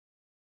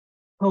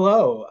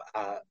Hello,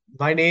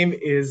 my name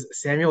is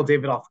Samuel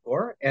David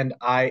Othgor, and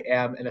I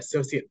am an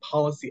associate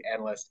policy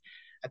analyst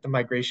at the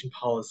Migration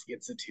Policy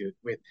Institute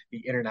with the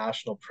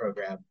International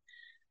Program.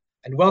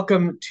 And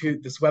welcome to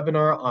this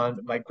webinar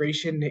on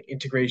migration,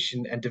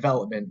 integration, and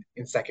development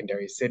in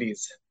secondary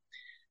cities.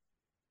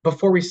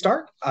 Before we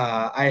start,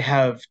 I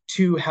have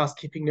two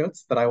housekeeping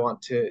notes that I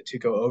want to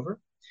go over.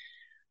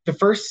 The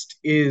first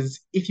is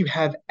if you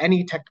have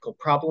any technical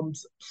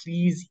problems,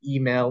 please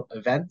email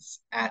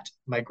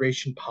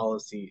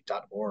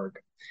events@migrationpolicy.org.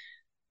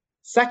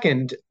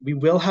 Second, we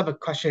will have a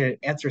question and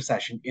answer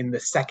session in the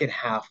second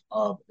half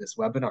of this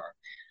webinar.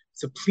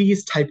 So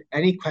please type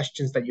any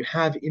questions that you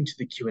have into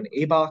the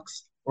Q&A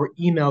box or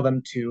email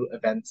them to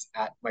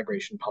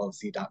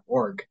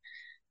events@migrationpolicy.org.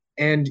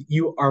 And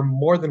you are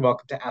more than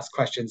welcome to ask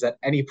questions at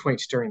any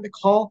point during the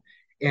call,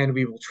 and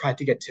we will try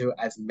to get to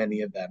as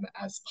many of them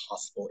as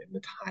possible in the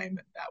time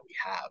that we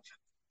have.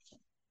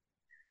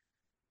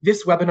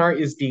 This webinar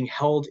is being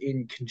held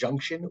in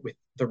conjunction with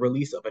the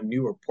release of a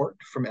new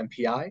report from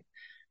MPI,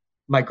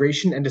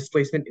 Migration and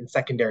Displacement in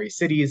Secondary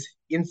Cities,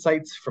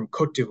 Insights from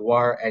Côte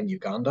d'Ivoire and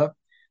Uganda,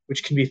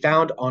 which can be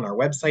found on our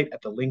website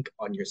at the link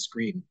on your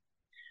screen.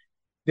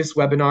 This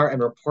webinar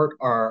and report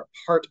are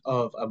part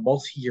of a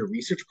multi-year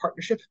research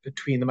partnership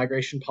between the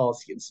Migration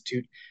Policy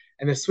Institute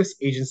and the Swiss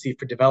Agency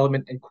for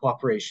Development and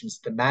Cooperation's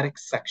thematic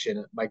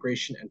section,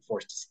 Migration and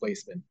Forced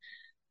Displacement,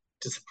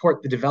 to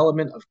support the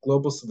development of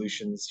global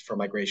solutions for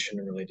migration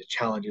and related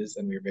challenges.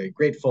 And we're very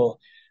grateful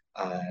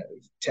to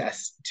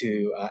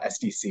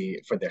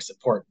SDC for their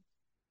support.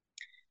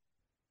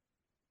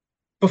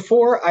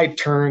 Before I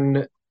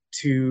turn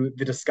to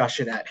the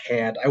discussion at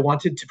hand, I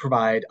wanted to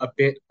provide a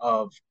bit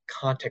of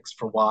context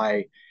for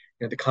why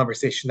the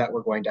conversation that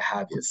we're going to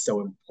have is so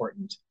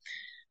important.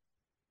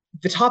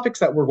 The topics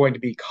that we're going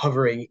to be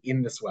covering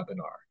in this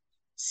webinar: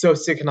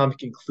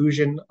 socioeconomic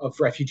inclusion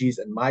of refugees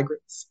and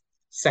migrants,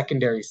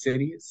 secondary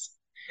cities,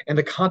 and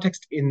the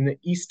context in the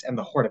East and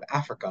the Horn of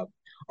Africa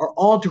are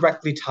all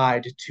directly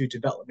tied to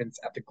developments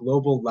at the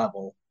global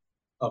level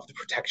of the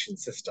protection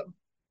system.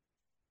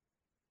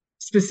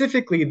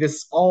 Specifically,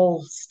 this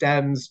all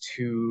stems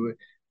to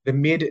the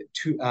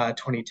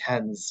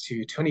mid-2010s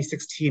to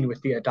 2016 with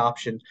the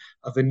adoption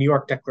of the New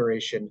York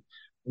Declaration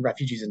on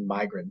Refugees and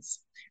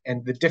Migrants,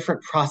 and the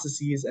different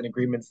processes and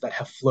agreements that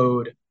have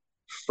flowed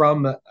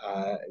from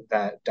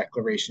that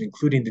declaration,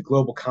 including the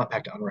Global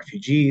Compact on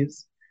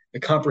Refugees, the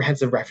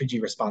Comprehensive Refugee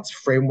Response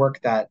Framework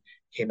that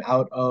came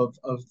out of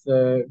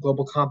the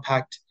Global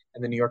Compact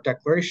and the New York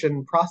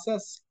Declaration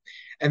process,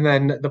 and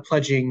then the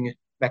pledging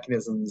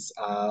mechanisms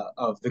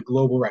of the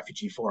Global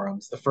Refugee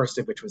Forums, the first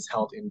of which was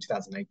held in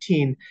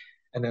 2019,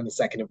 and then the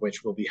second of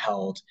which will be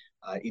held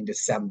in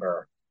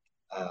December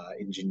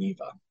in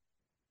Geneva.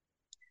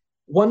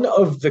 One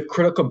of the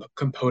critical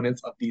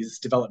components of these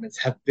developments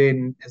has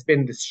been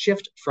this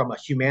shift from a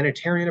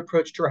humanitarian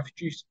approach to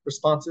refugee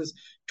responses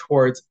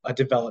towards a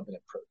development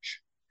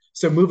approach.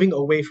 So moving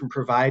away from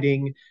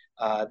providing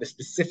the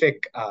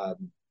specific,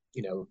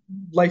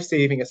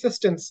 life-saving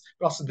assistance,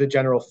 but also the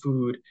general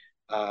food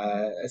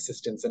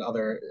assistance and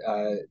other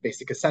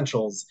basic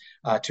essentials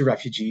to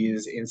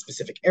refugees in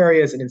specific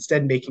areas, and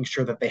instead making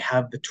sure that they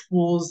have the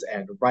tools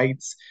and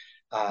rights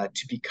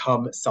to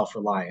become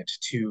self-reliant,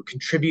 to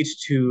contribute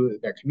to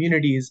their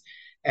communities,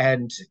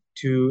 and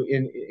to,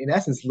 in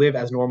essence, live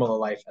as normal a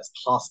life as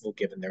possible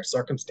given their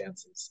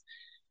circumstances.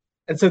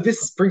 And so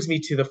this brings me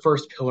to the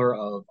first pillar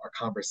of our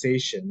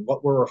conversation,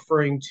 what we're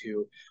referring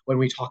to when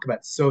we talk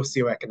about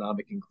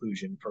socioeconomic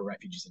inclusion for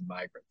refugees and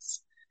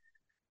migrants.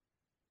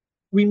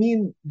 We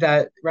mean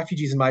that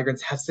refugees and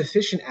migrants have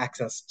sufficient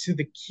access to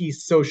the key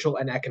social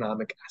and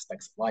economic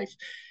aspects of life.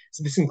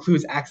 So this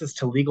includes access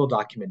to legal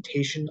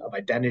documentation of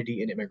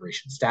identity and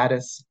immigration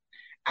status,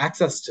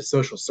 access to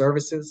social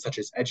services such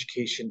as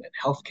education and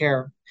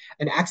healthcare,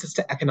 and access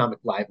to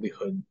economic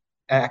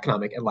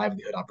and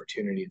livelihood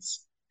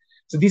opportunities.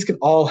 So these can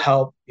all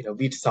help,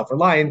 lead to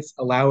self-reliance,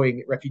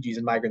 allowing refugees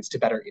and migrants to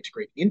better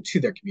integrate into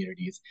their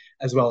communities,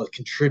 as well as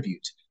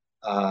contribute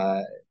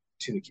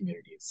to the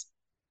communities.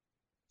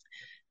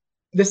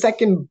 The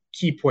second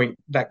key point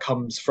that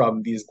comes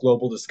from these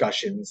global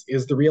discussions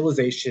is the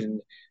realization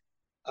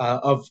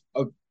of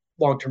a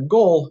long-term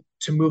goal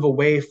to move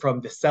away from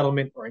the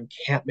settlement or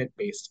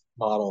encampment-based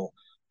model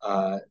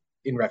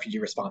in refugee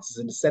responses,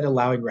 and instead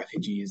allowing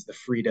refugees the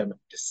freedom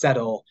to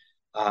settle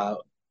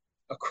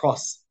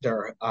across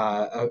their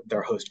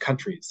host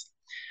countries.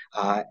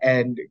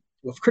 And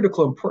of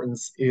critical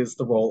importance is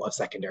the role of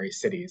secondary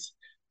cities.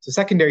 So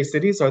secondary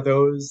cities are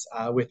those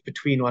with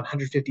between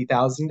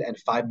 150,000 and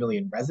 5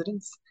 million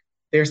residents.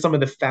 They are some of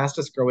the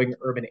fastest growing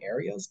urban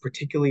areas,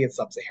 particularly in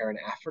sub-Saharan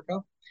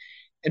Africa.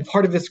 And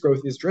part of this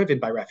growth is driven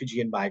by refugee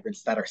and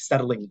migrants that are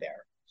settling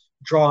there,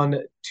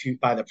 drawn to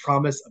by the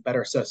promise of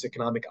better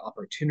socioeconomic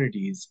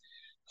opportunities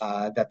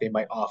that they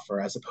might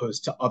offer as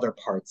opposed to other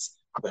parts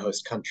of the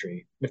host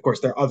country. And of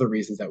course, there are other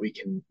reasons that we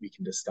can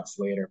discuss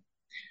later.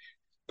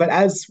 But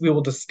as we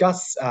will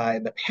discuss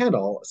in the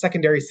panel,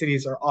 secondary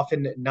cities are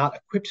often not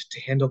equipped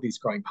to handle these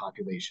growing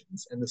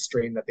populations and the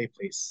strain that they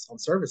place on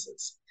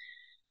services.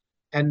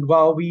 And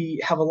while we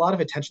have a lot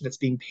of attention that's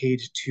being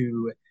paid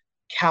to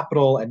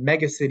capital and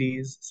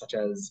megacities such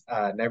as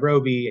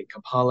Nairobi and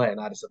Kampala and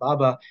Addis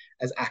Ababa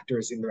as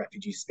actors in the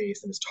refugee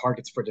space and as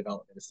targets for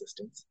development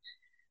assistance,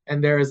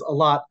 and there's a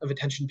lot of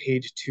attention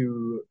paid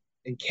to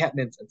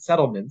encampments and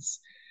settlements,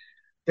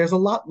 there's a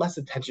lot less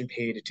attention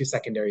paid to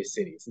secondary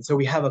cities. And so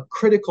we have a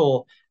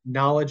critical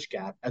knowledge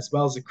gap as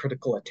well as a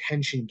critical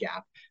attention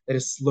gap that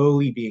is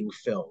slowly being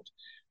filled.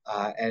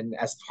 And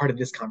as part of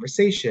this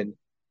conversation,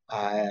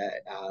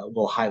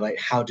 we'll highlight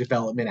how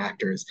development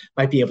actors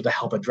might be able to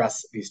help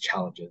address these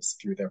challenges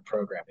through their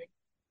programming.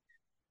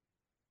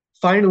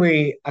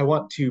 Finally, I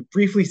want to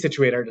briefly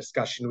situate our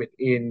discussion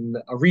within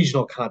a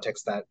regional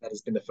context that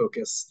has been the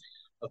focus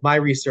of my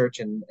research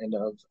and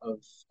of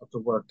the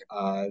work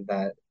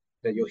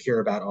that you'll hear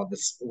about on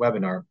this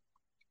webinar,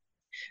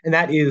 and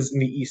that is in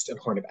the East and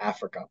Horn of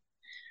Africa.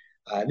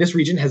 This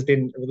region has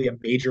been really a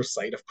major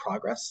site of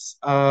progress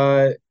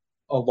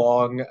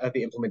along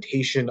the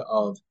implementation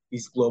of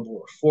these global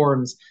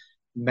reforms.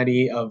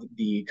 Many of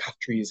the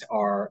countries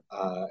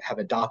have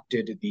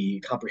adopted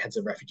the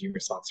Comprehensive Refugee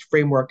Response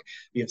Framework.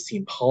 We have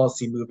seen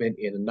policy movement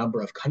in a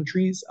number of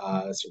countries,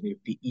 certainly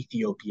the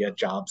Ethiopia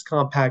Jobs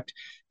Compact,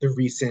 the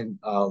recent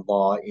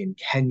law in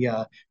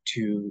Kenya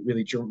to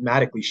really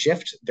dramatically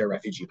shift their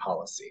refugee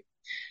policy.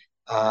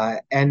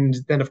 And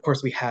then, of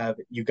course, we have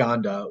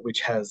Uganda, which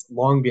has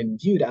long been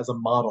viewed as a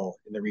model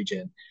in the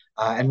region.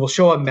 And we'll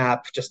show a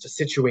map just to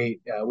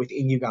situate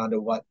within Uganda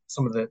what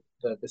some of the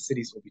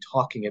cities we'll be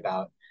talking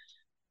about.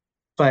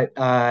 But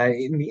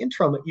in the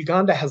interim,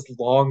 Uganda has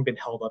long been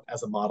held up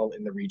as a model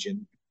in the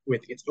region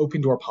with its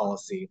open door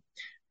policy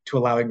to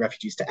allowing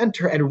refugees to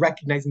enter and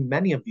recognizing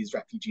many of these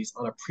refugees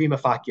on a prima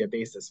facie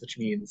basis, which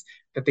means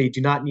that they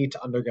do not need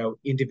to undergo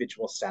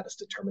individual status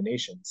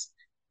determinations.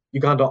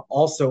 Uganda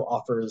also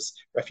offers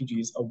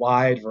refugees a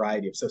wide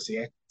variety of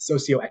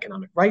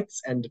socioeconomic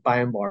rights and by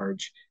and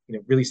large,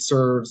 really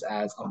serves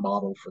as a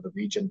model for the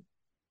region.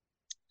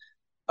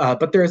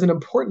 But there is an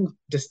important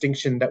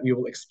distinction that we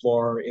will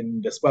explore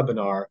in this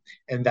webinar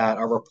and that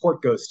our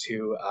report goes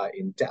to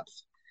in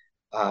depth.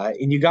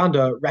 In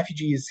Uganda,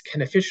 refugees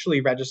can officially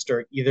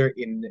register either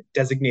in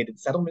designated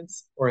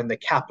settlements or in the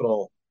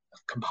capital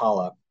of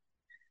Kampala.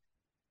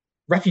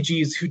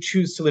 Refugees who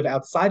choose to live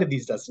outside of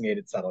these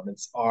designated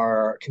settlements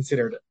are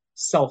considered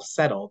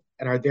self-settled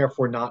and are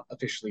therefore not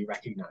officially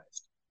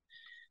recognized.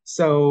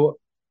 So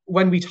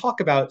when we talk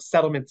about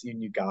settlements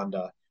in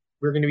Uganda,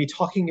 we're going to be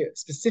talking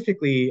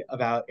specifically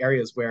about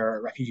areas where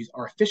refugees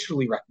are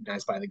officially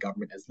recognized by the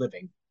government as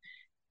living.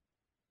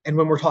 And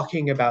when we're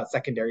talking about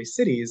secondary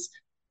cities,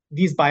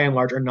 these by and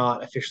large are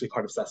not officially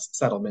part of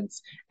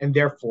settlements, and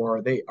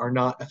therefore they are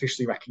not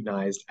officially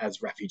recognized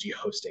as refugee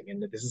hosting.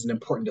 And this is an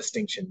important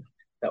distinction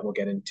that we'll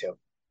get into.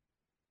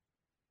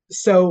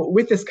 So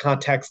with this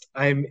context,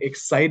 I'm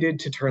excited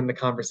to turn the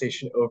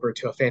conversation over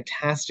to a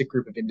fantastic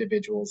group of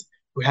individuals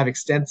who have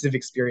extensive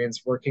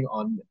experience working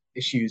on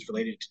issues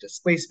related to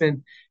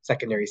displacement,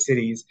 secondary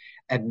cities,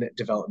 and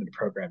development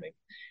programming.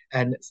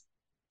 And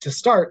to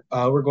start,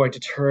 we're going to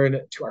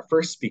turn to our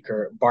first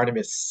speaker,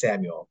 Barnabas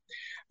Samuel.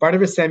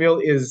 Barnabas Samuel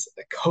is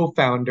a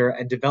co-founder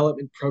and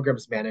development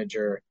programs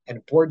manager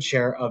and board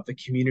chair of the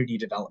Community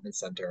Development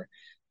Center,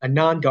 a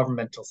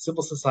non-governmental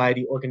civil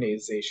society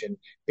organization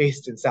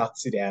based in South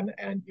Sudan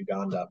and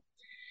Uganda.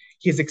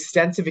 He has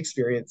extensive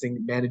experience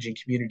in managing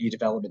community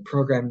development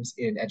programs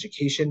in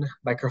education,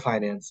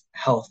 microfinance,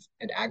 health,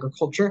 and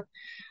agriculture,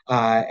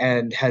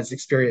 and has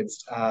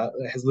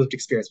lived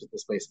experience with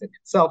displacement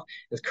himself,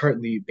 is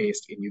currently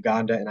based in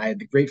Uganda. And I had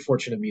the great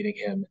fortune of meeting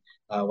him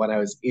when I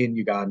was in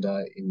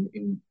Uganda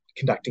in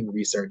conducting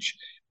research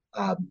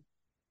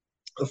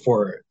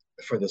for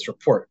this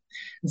report.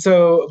 And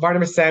so,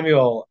 Barnabas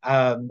Samuel,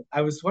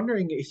 I was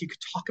wondering if you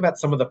could talk about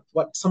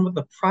what some of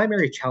the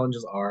primary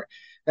challenges are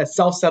that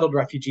self-settled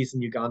refugees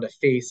in Uganda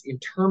face in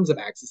terms of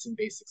accessing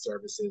basic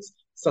services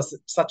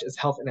such as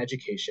health and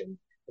education,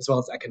 as well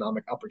as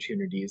economic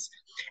opportunities,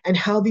 and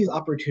how these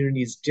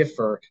opportunities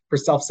differ for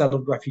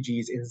self-settled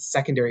refugees in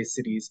secondary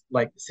cities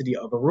like the city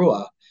of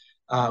Arua,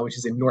 which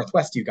is in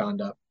northwest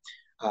Uganda,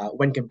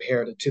 when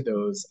compared to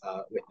those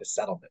with the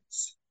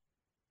settlements.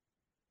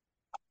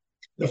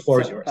 The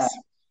floor is yours.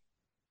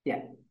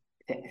 Yeah,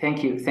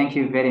 thank you. Thank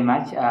you very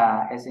much.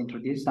 As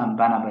introduced, I'm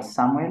Barnabas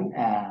Samuel.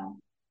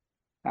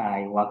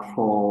 I work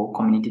for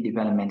Community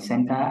Development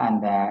Center,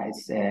 and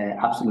it's an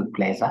absolute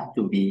pleasure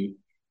to be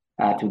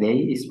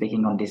today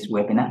speaking on this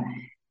webinar.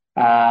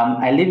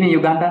 I live in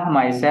Uganda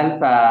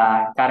myself,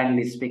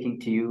 currently speaking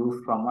to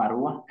you from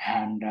Arua,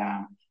 and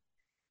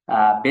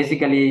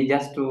basically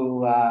just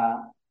to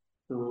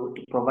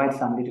provide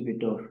some little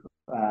bit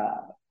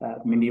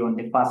of maybe on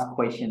the first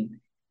question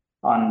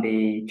on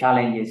the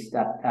challenges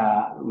that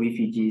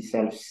refugees,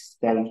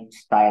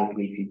 self-styled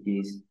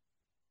refugees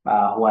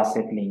who are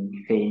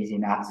settling face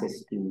in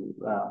access to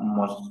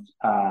most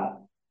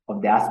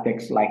of the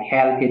aspects like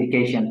health,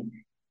 education,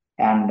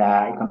 and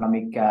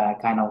economic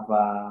kind of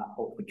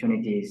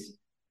opportunities,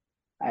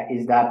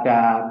 is that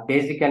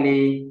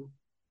basically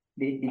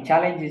the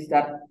challenge is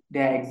that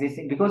they're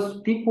existing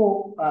because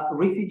people,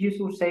 refugees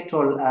who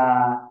settle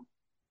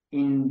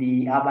in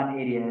the urban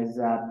areas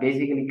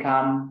basically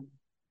come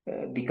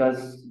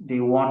because they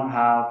won't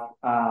have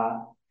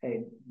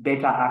a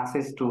better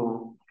access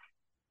to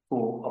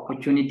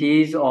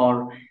opportunities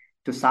or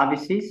to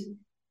services.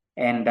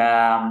 And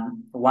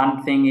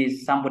one thing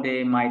is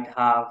somebody might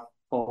have,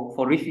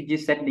 for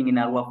refugees settling in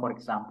Arua, for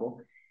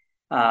example,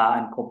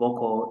 and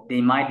Koboko,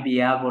 they might be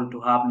able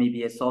to have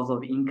maybe a source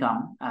of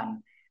income.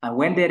 And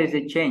when there is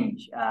a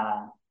change,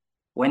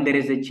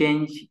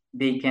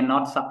 they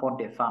cannot support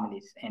their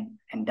families.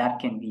 And that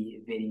can be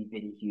a very,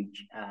 very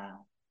huge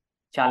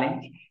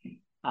challenge.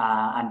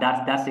 And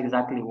that's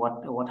exactly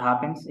what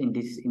happens in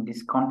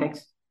this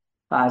context.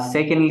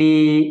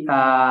 Secondly,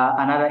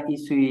 another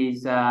issue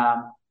is,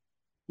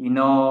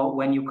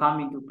 when you come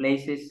into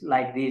places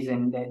like this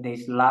and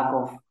there's lack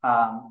of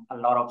a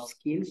lot of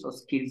skills or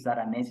skills that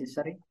are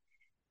necessary.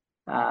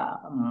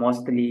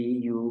 Mostly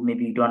you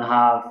don't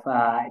have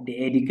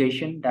the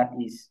education that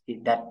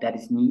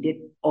is needed,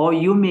 or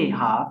you may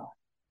have,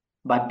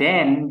 but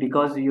then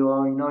because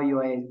you're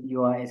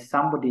a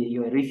somebody,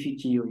 you're a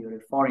refugee or you're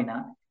a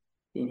foreigner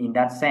in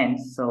that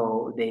sense,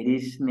 so there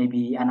is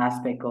maybe an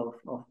aspect of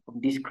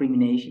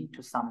discrimination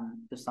to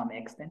some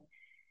extent.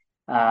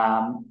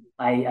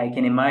 I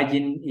can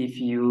imagine if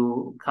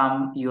you're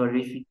a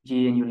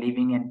refugee and you're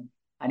living in,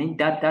 I think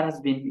that has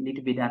been a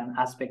little bit an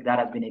aspect that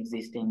has been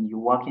existing. You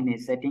work in a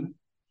setting,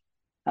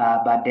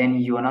 but then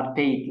you are not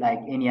paid like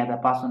any other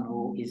person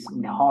who is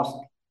in the host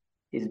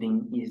is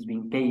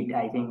being paid.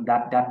 I think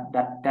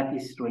that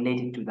is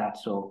related to that.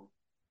 So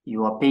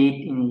you are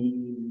paid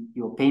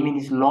your payment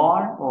is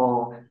lower,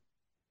 or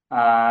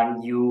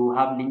you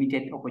have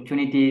limited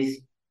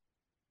opportunities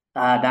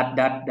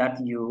that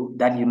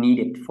you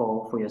needed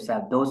for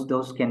yourself.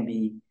 Those can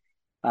be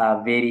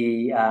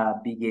very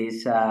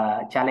biggest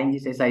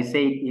challenges. As I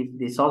said, if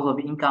the source of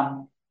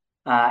income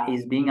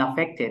is being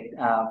affected,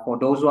 for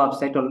those who have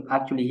settled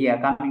actually here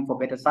coming for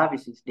better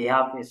services, they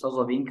have a source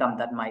of income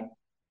that might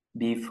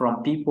be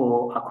from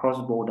people across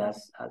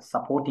borders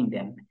supporting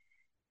them.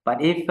 But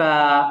if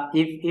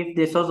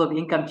the source of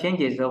income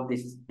changes of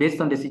this based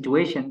on the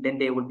situation, then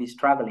they will be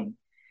struggling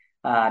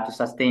to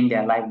sustain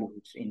their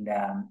livelihoods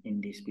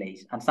in this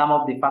place. And some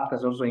of the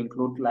factors also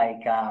include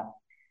like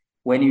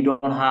when you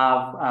don't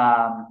have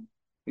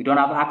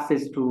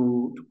access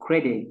to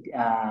credit,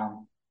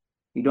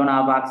 you don't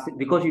have access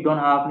because you don't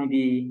have,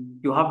 maybe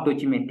you have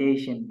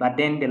documentation, but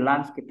then the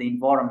landscape, the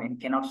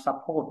environment cannot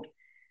support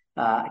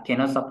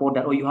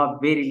that, or you have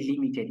very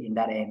limited in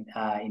that end,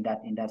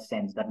 in that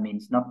sense. That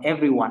means not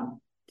everyone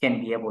can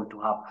be able to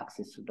have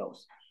access to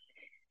those.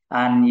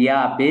 And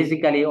yeah,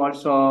 basically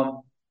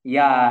also,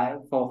 yeah,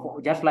 for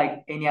just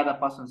like any other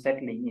person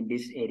settling in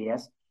these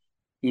areas,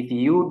 if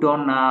you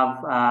don't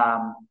have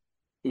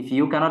if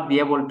you cannot be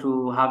able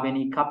to have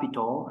any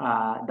capital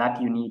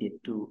that you needed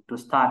to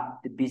start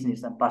the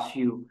business and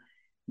pursue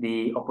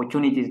the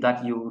opportunities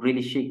that you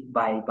really seek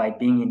by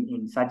being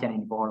in such an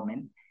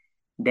environment,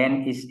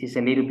 then it's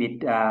a little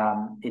bit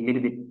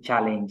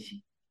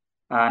challenging.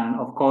 And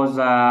of course,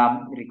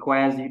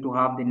 requires you to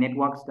have the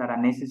networks that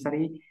are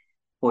necessary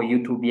for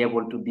you to be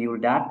able to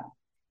build that.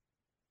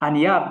 And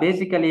yeah,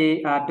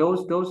 basically,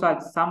 those are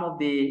some of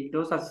the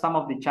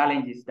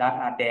challenges that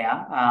are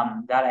there,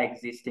 that are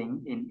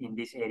existing in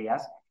these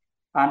areas.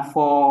 And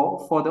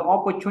for the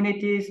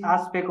opportunities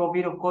aspect of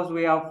it, of course,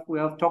 we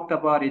have talked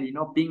about it.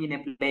 Being in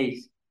a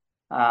place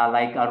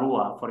like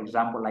Arua, for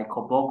example, like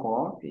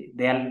Koboko,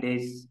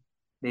 there's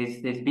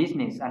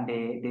business, and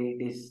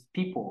there's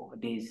people,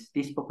 there's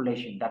this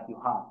population that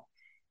you have.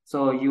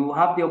 So you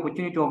have the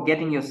opportunity of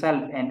getting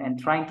yourself and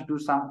trying to do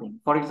something.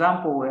 For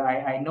example,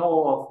 I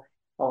know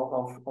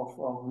of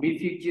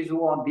refugees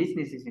who own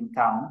businesses in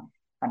town,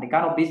 and the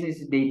kind of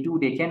businesses they do,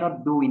 they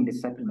cannot do in the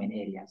settlement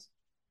areas.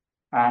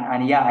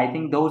 And yeah, I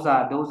think those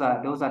are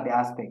the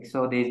aspects.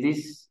 So there's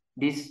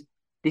this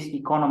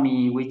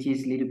economy which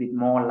is a little bit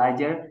more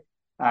larger,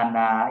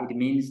 and it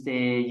means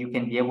you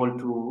can be able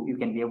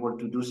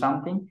to do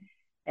something.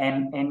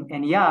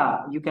 And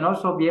yeah, you can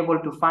also be able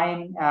to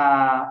find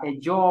a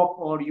job,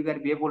 or you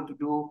can be able to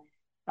do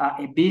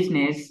a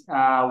business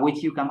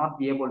which you cannot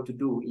be able to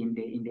do in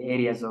the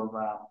areas of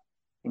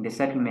in the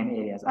settlement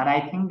areas. And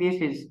I think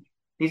this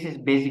is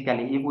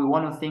basically, if we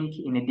want to think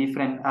in a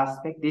different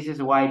aspect, this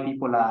is why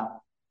people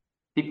are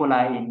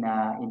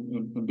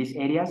in these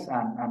areas,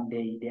 and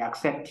they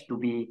accept to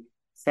be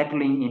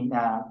settling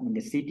in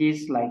the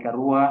cities like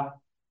Arua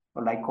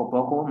or like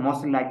Koboko,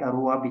 mostly like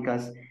Arua,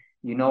 because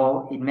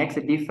it makes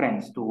a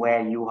difference to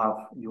where you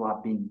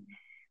have been.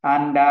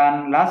 And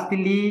then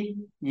lastly,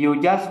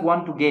 you just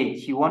want to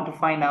gauge, you want to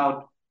find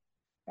out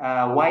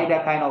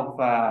wider kind of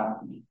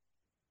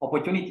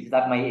opportunities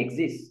that might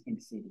exist in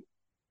the city.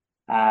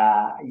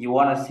 You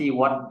want to see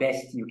what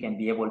best you can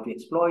be able to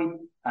exploit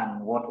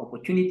and what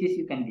opportunities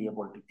you can be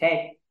able to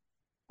take.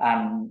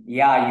 And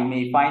yeah, you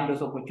may find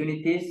those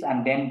opportunities,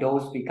 and then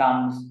those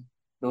becomes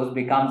those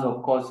becomes,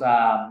 of course,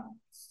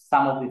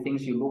 some of the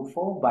things you look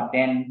for, but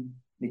then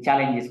the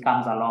challenges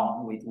comes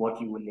along with what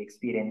you will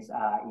experience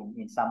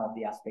in some of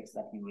the aspects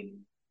that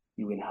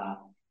you will have.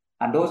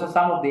 And those are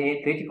some of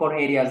the critical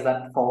areas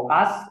that for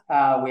us,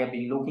 we have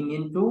been looking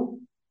into.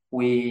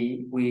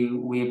 We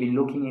have been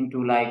looking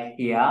into, like,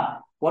 here,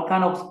 what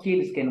kind of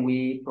skills can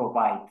we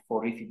provide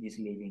for refugees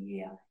living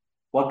here?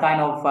 What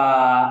kind of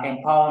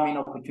empowerment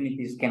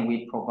opportunities can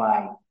we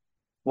provide?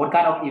 What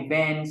kind of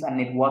events and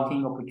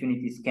networking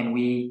opportunities can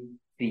we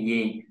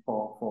create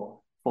for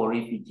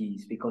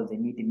refugees? Because they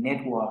need the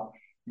network,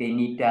 they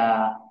need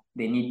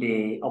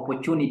the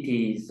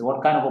opportunities.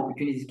 What kind of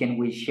opportunities can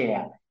we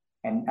share?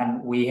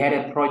 And we had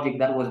a project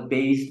that was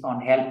based on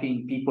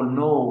helping people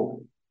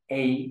know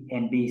A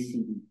and B,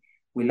 C, D.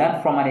 We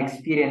learned from an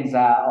experience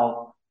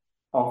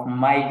of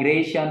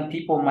migration,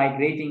 people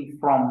migrating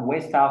from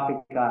West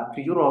Africa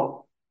to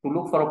Europe to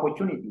look for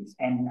opportunities.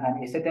 And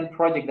a certain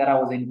project that I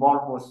was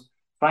involved was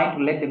trying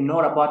to let them know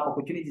about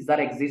opportunities that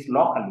exist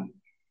locally.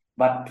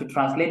 But to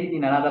translate it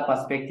in another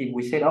perspective,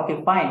 we said,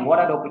 okay, fine, what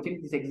are the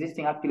opportunities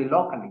existing actually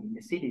locally in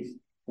the cities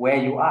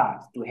where you are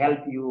to help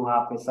you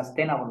have a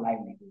sustainable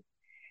livelihood?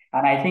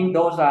 And I think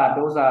those are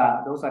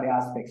the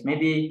aspects.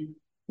 Maybe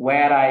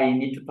where I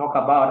need to talk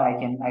about, I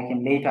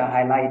can later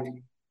highlight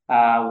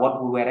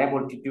what we were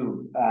able to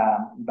do.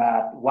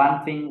 But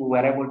one thing we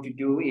were able to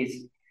do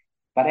is,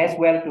 but as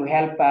well to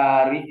help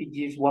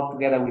refugees work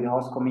together with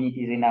host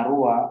communities in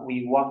Arua,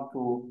 we work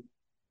to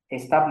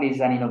establish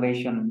an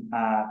innovation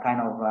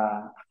kind of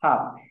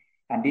hub.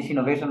 And this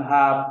innovation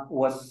hub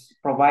was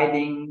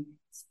providing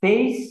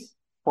space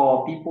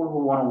for people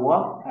who want to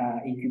work,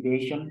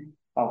 incubation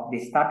of the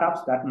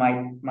startups that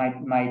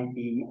might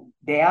be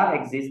there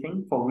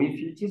existing for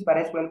refugees, but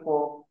as well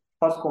for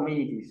host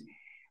communities.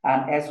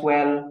 And as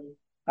well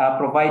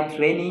provide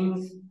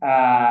trainings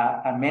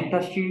and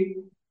mentorship.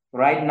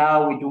 Right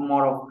now, we do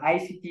more of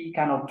ICT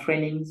kind of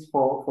trainings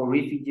for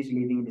refugees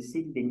living in the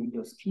city. They need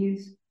those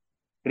skills.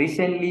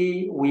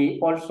 Recently, we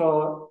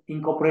also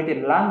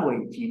incorporated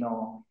language,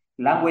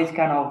 language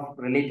kind of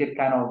related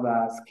kind of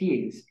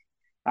skills.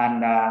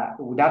 And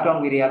with that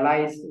one, we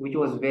realized which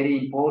was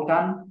very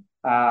important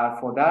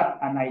for that.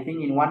 And I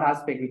think in one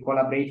aspect, we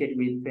collaborated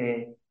with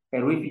a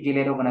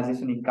refugee-led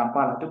organization in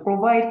Kampala to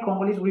provide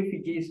Congolese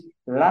refugees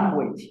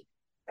language,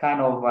 kind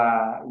of,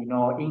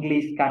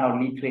 English kind of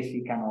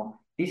literacy kind of.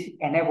 This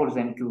enables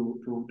them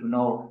to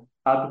know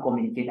how to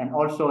communicate, and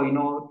also,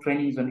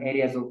 trainings on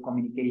areas of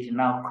communication.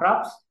 Now,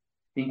 crafts,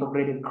 we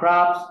incorporated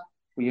crafts,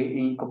 we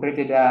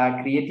incorporated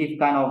creative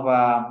kind of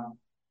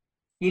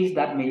skills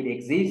that may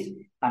exist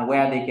and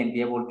where they can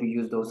be able to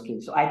use those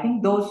skills. So I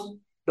think those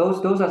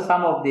are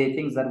some of the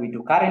things that we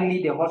do.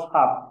 Currently, the Host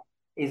Hub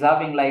is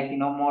having, like,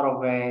 more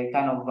of a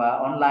kind of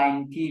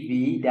online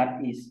TV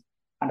that is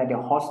under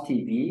the Host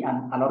TV,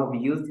 and a lot of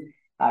youth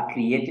are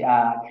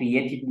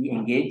creatively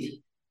engaged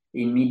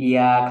in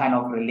media kind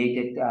of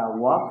related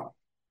work.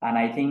 And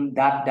I think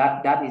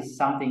that is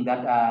something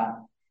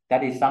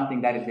that is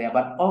something that is there.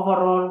 But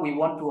overall, we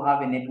want to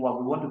have a network.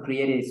 We want to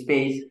create a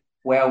space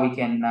where we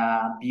can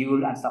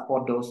build and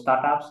support those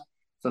startups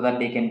so that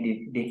they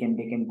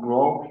can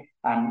grow,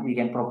 and we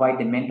can provide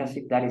the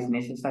mentorship that is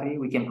necessary.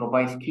 We can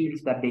provide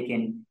skills that they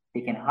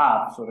can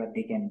have so that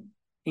they can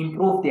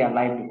improve their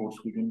livelihoods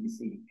within the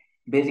city.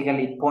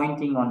 Basically,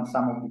 pointing on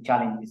some of the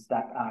challenges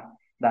that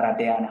are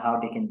there and how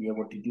they can be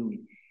able to do it.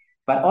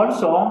 But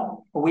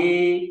also,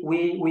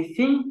 we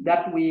think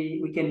that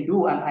we can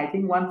do, and I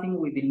think one thing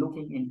we've been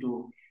looking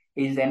into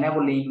is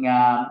enabling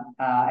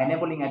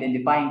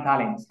identifying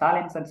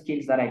talents and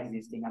skills that are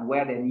existing and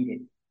where they're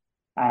needed.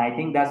 And I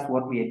think that's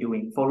what we are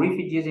doing. For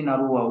refugees in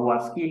Arua who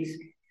have skills,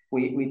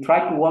 we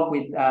try to work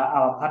with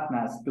our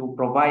partners to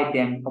provide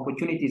them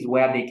opportunities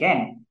where they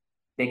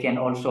can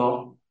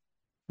also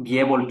be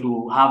able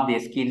to have their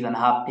skills and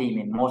have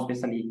payment. More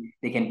especially,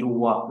 they can do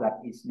work that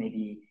is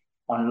maybe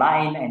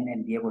online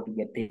and be able to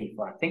get paid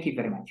for it. Thank you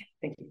very much.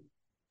 Thank you.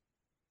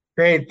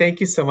 Great. Thank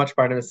you so much,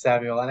 Barnabas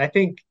Samuel. And I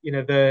think,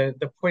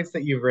 the points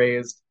that you've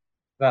raised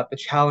about the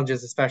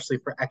challenges, especially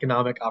for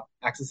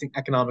accessing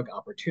economic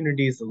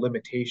opportunities, the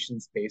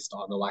limitations based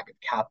on the lack of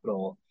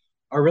capital,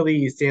 are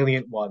really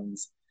salient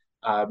ones.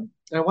 And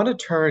I want to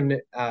turn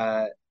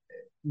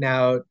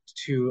now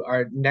to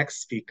our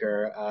next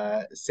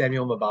speaker,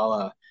 Samuel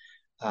Mabala,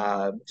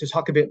 to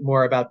talk a bit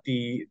more about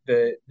the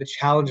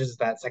challenges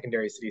that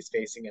secondary cities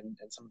facing and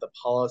some of the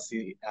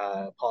policy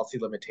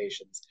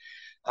limitations.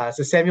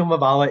 So Samuel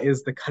Mabala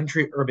is the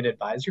country urban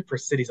advisor for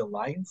Cities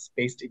Alliance,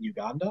 based in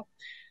Uganda.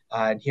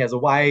 And he has a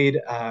wide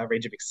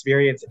range of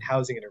experience in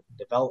housing and urban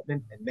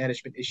development and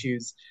management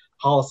issues,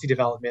 policy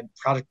development,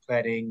 project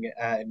planning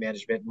and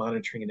management,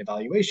 monitoring and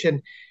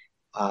evaluation.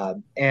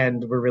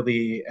 And we're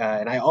really,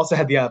 and I also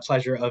had the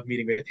pleasure of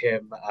meeting with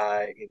him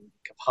in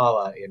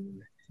Kampala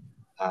when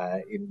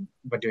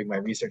doing my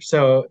research.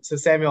 So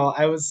Samuel,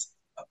 I was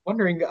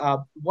wondering,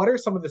 what are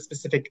some of the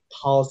specific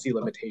policy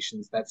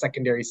limitations that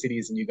secondary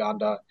cities in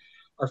Uganda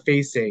are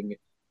facing,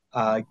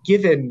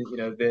 given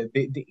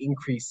the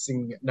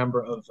increasing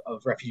number of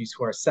refugees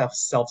who are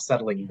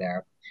self-settling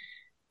there?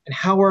 And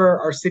how are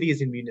our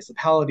cities and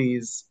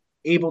municipalities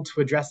able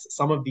to address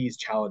some of these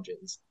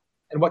challenges?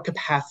 And what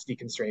capacity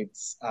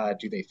constraints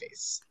do they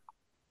face?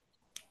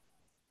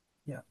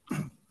 Yeah,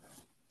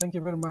 thank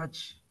you very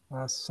much,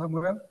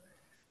 Samuel.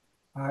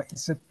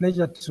 It's a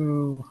pleasure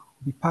to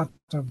be part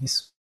of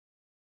this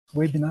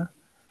webinar.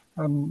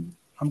 I'm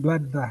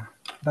glad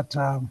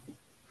that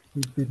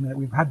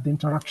we've had the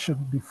interaction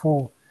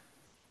before,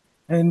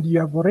 and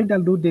you have already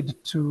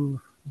alluded to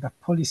the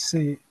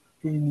policy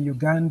in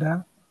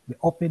Uganda, the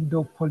open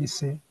door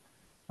policy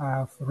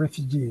for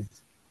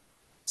refugees.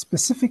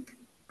 Specific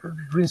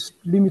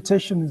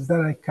limitations that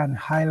I can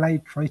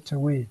highlight right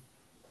away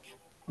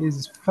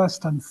is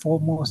first and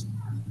foremost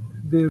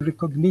the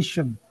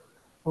recognition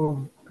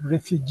of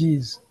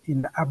refugees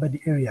in the urban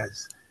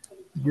areas.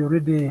 You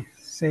already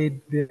said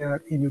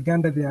in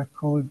Uganda they are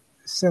called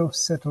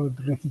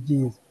self-settled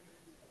refugees,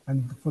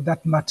 and for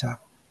that matter,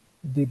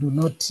 they do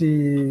not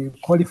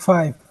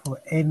qualify for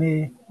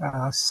any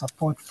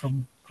support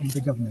from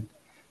the government.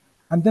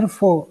 And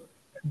therefore,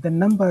 the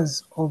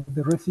numbers of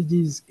the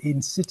refugees in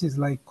cities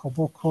like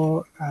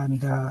Koboko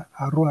and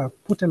Arua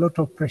put a lot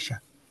of pressure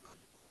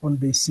on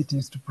the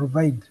cities to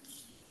provide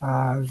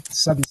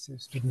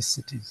services to these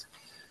cities.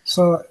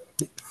 So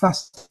the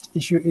first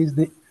issue is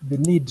the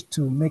need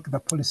to make the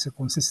policy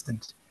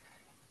consistent.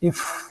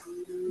 If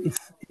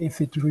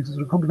it is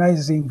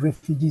recognizing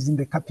refugees in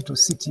the capital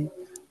city,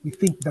 we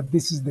think that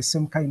this is the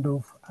same kind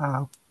of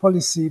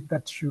policy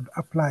that should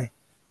apply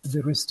to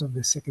the rest of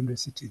the secondary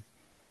cities.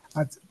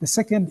 The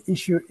second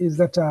issue is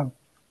that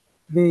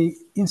the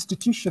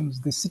institutions,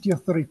 the city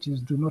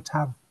authorities do not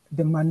have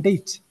the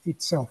mandate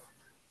itself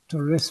to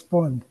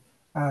respond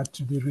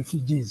to the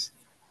refugees.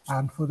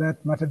 And for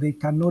that matter, they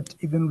cannot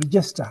even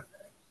register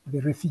the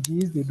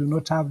refugees. They do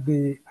not have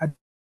the...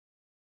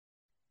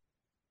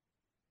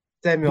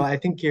 Samuel, I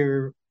think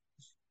you're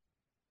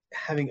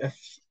having a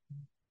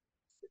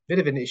bit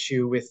of an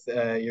issue with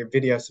your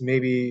video, so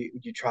maybe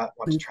you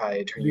want to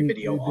try turn your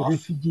video off. The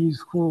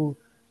refugees who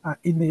are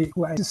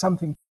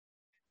something.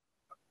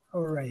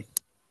 All right.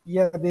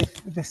 Yeah,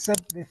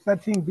 the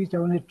third thing which I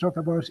want to talk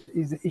about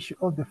is the issue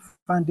of the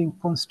funding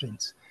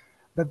constraints.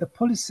 That the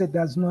policy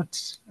does not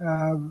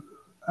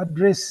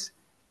address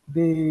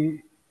the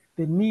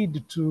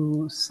need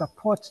to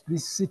support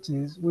these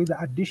cities with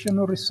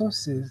additional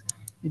resources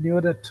in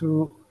order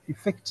to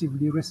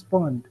effectively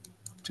respond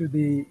to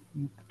the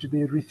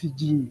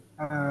refugee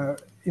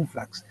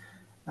influx.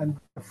 And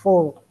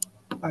therefore,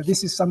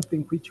 this is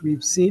something which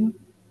we've seen,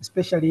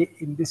 especially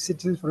in the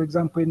cities, for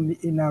example,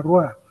 in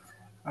Arua,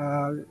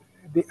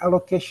 the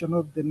allocation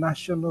of the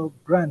national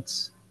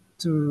grants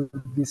to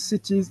the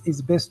cities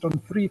is based on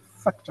three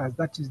factors.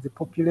 That is the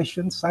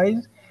population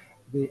size,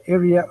 the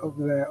area of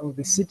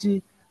the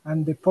city,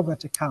 and the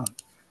poverty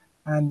count.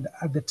 And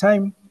at the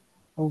time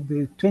of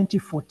the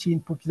 2014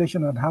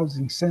 population and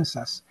housing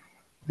census,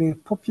 the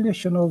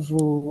population of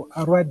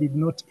Arua did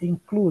not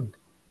include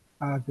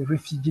the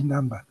refugee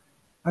number.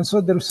 And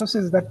so the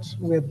resources that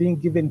were being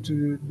given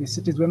to the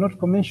cities were not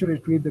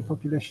commensurate with the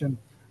population,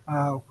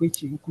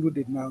 which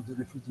included now the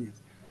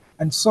refugees.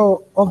 And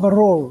so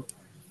overall,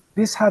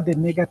 this had a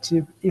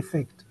negative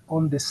effect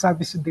on the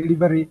service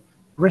delivery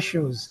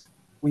ratios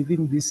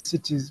within these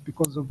cities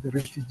because of the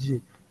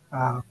refugee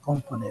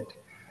component.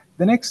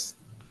 The next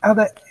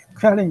other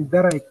challenge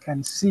that I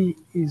can see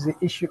is the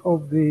issue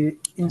of the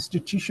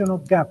institutional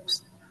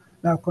gaps.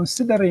 Now,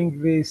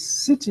 considering the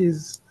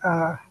cities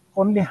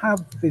only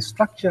have the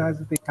structures,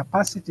 the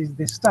capacities,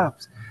 the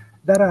staffs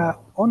that are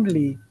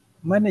only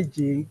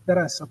managing, that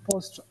are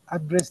supposed to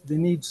address the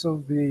needs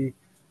of the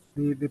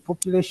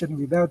population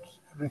without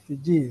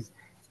refugees,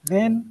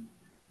 then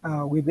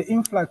with the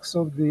influx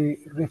of the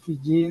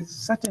refugees,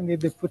 certainly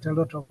they put a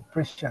lot of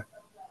pressure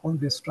on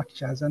the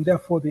structures, and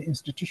therefore the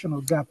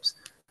institutional gaps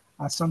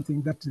are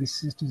something that the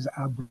cities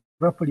are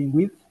grappling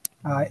with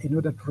in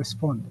order to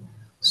respond.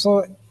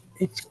 So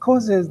it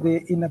causes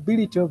the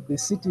inability of the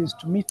cities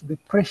to meet the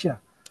pressure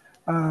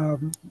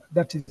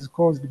that is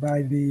caused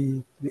by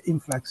the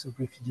influx of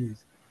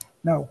refugees.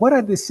 Now, what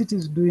are the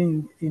cities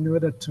doing in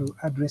order to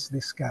address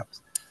these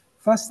gaps?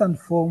 First and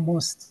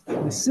foremost,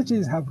 the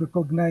cities have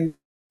recognized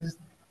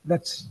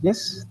that,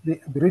 yes, the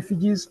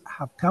refugees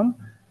have come,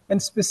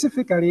 and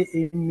specifically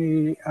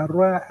in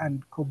Arua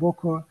and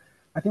Koboko,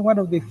 I think one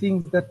of the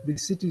things that the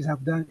cities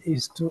have done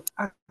is to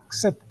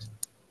accept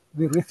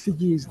the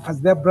refugees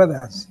as their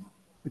brothers,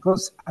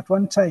 because at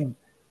one time,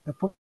 the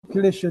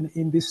population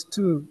in these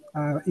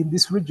in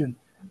this region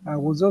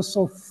was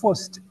also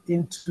forced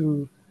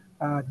into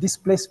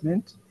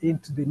displacement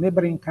into the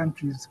neighboring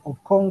countries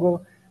of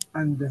Congo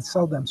and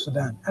Southern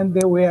Sudan. And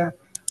they were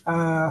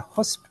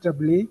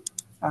hospitably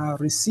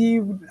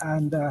received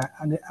and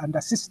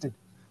assisted.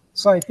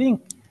 So I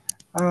think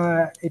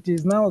it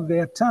is now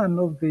their turn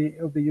of the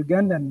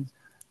Ugandans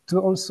to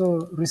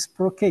also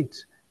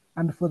reciprocate.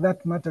 And for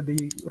that matter,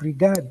 they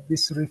regard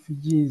these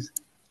refugees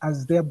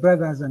as their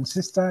brothers and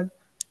sisters.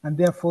 And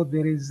therefore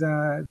there is,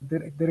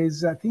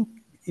 I think,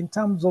 in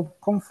terms of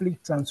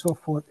conflicts and so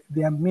forth,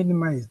 they are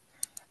minimized.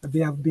 They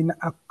have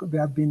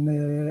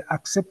been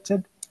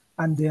accepted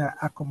and they are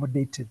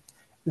accommodated.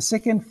 The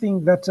second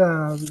thing that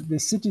the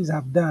cities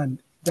have done,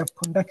 they have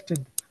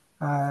conducted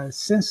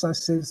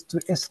censuses to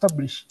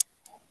establish,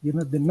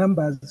 the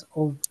numbers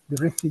of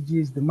the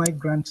refugees, the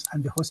migrants,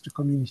 and the host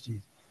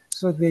communities.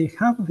 So they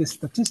have the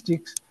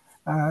statistics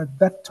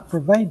that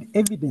provide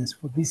evidence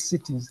for these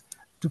cities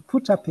to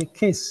put up a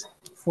case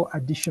for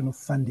additional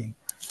funding.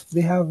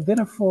 They have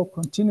therefore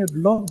continued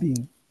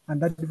lobbying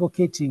and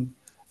advocating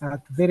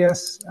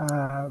various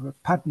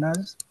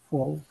partners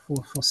for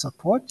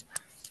support.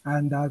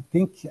 And I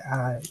think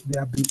they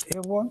have been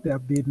able, they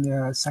have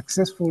been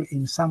successful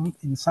in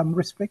some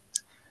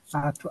respects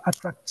to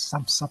attract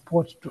some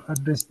support to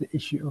address the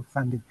issue of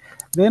funding.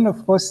 Then,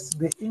 of course,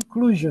 the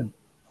inclusion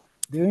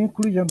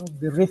of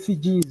the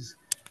refugees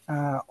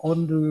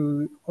on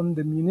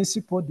the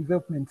Municipal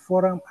Development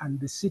Forum and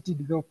the City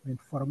Development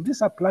Forum.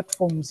 These are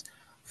platforms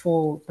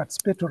for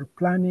participatory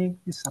planning.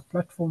 These are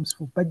platforms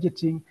for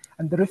budgeting,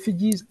 and the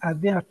refugees are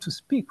there to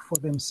speak for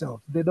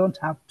themselves. They don't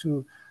have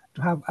to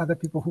have other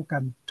people who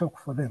can talk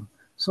for them.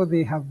 So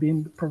they have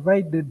been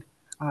provided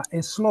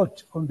a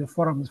slot on the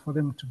forums for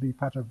them to be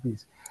part of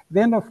this.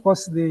 Then, of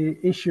course, the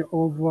issue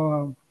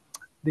of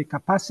the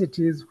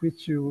capacities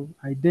which you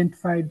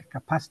identified,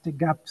 capacity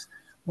gaps.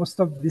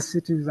 Most of these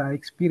cities are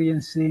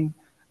experiencing,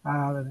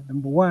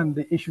 number one,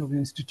 the issue of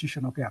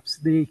institutional gaps.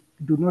 They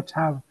do not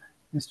have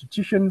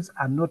institutions,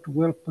 are not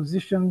well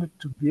positioned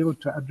to be able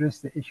to address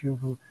the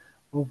issue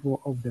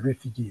of the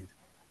refugees.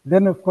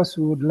 Then, of course,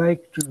 we would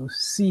like to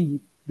see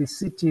the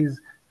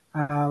cities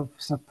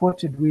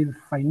supported with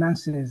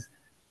finances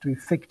to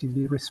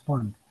effectively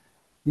respond.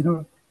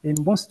 In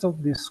most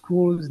of the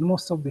schools,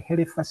 most of the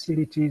health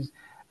facilities,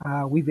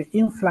 with the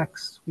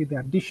influx, with the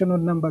additional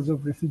numbers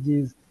of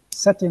refugees,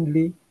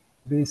 certainly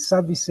the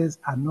services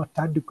are not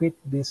adequate.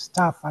 The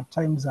staff at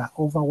times are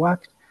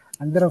overworked,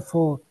 and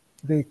therefore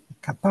the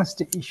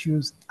capacity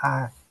issues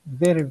are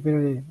very,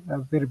 very,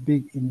 very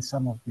big in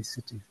some of these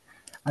cities.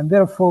 And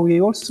therefore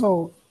we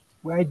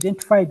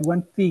identified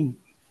one thing,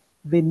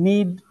 the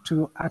need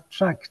to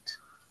attract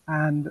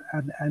and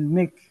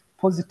make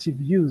positive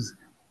use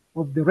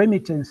of the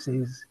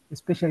remittances,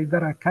 especially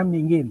that are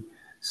coming in.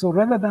 So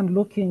rather than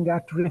looking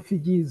at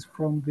refugees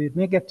from the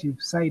negative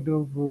side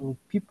of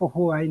people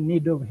who are in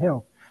need of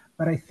help,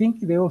 but I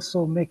think they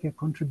also make a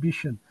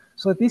contribution.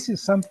 So this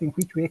is something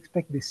which we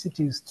expect the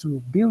cities to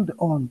build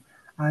on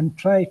and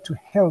try to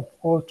help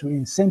or to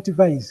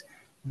incentivize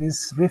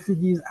these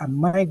refugees and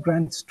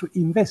migrants to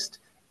invest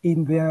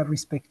in their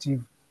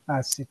respective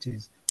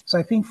cities. So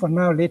I think for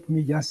now, let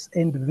me just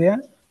end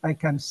there. I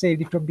can say a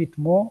little bit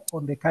more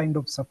on the kind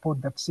of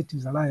support that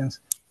Cities Alliance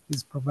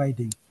is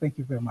providing. Thank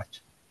you very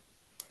much.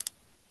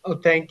 Oh,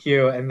 thank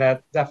you. And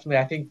that definitely,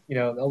 I think,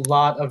 a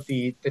lot of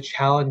the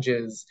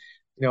challenges,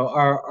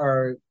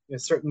 are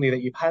certainly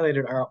that you've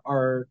highlighted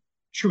are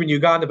true in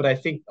Uganda, but I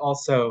think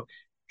also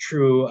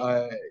true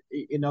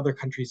in other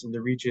countries in the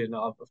region,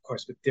 of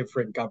course, with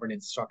different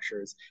governance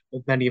structures,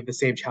 with many of the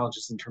same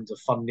challenges in terms of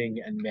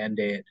funding and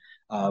mandate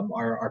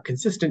are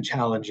consistent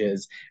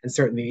challenges. And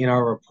certainly in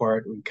our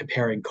report, when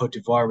comparing Cote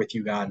d'Ivoire with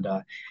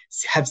Uganda,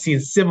 have seen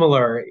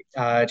similar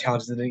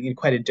challenges in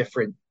quite a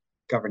different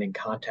governing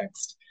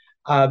context.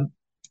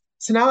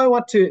 So now I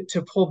want to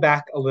pull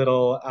back a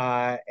little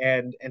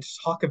and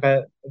talk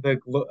about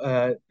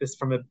this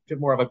from a bit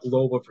more of a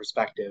global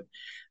perspective.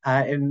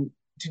 And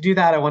to do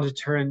that, I want to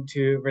turn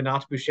to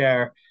Renate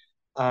Boucher,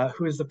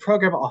 who is the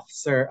program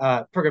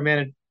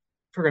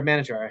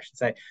manager, I should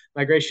say,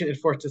 migration and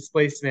forced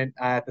displacement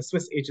at the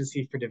Swiss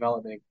Agency for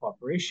Development and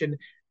Cooperation,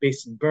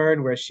 based in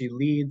Bern, where she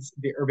leads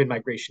the urban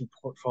migration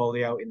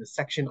portfolio in the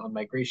section on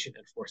migration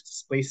and forced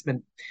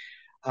displacement.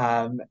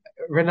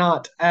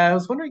 Renate, I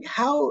was wondering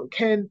how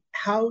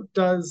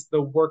does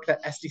the work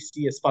that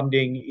SDC is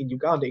funding in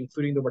Uganda,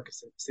 including the work of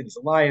Cities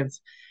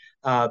Alliance,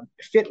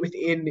 fit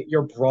within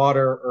your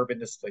broader urban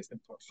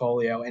displacement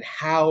portfolio, and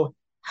how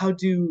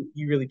do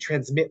you really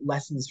transmit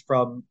lessons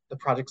from the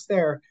projects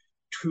there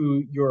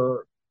to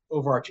your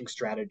overarching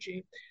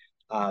strategy?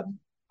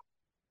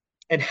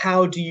 And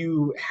how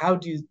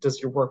does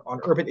your work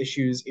on urban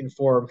issues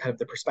inform kind of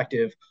the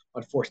perspective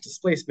on forced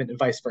displacement and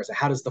vice versa?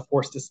 How does the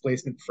forced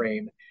displacement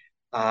frame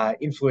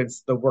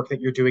influence the work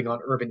that you're doing on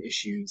urban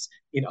issues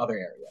in other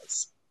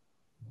areas?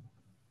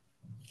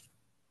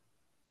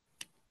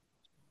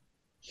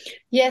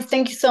 Yes,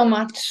 thank you so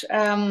much.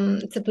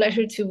 It's a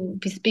pleasure to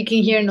be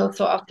speaking here, and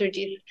also after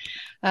these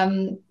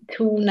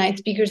two nice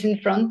speakers in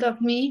front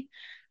of me.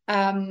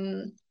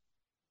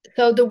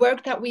 So the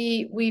work that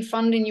we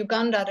fund in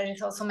Uganda, that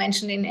is also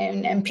mentioned in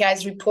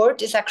MPI's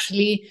report, is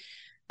actually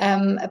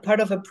a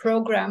part of a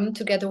program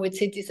together with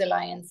Cities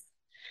Alliance.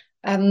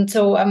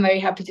 So I'm very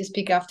happy to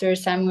speak after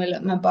Samuel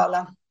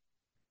Mabala.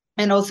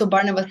 And also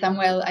Barnabas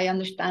Samuel, I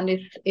understand,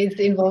 is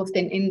involved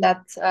in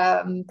that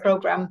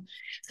program.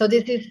 So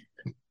this is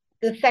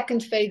the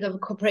second phase of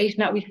cooperation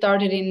that we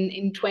started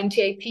in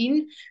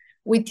 2018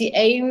 with the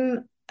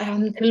aim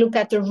to look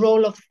at the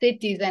role of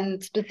cities,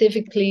 and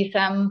specifically,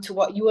 Sam, to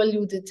what you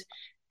alluded,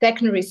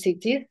 secondary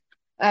cities,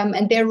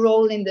 and their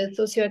role in the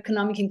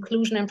socioeconomic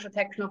inclusion and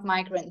protection of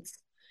migrants.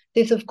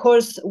 This, of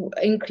course,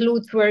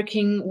 includes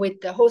working with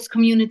the host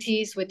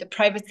communities, with the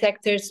private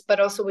sectors, but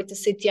also with the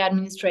city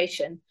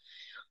administration.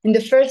 In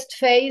the first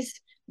phase,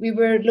 we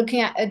were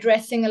looking at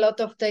addressing a lot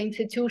of the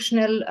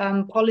institutional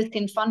policy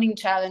and funding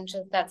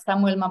challenges that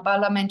Samuel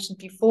Mabala mentioned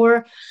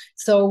before.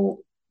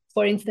 So,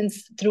 for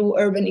instance, through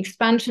urban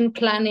expansion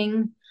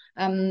planning,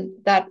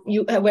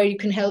 where you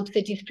can help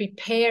cities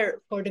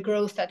prepare for the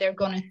growth that they're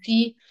going to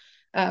see,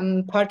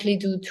 partly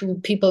due to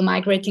people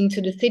migrating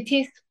to the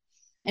cities.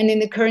 And in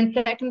the current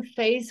second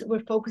phase,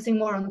 we're focusing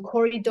more on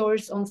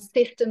corridors, on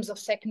systems of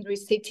secondary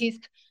cities,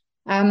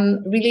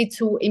 really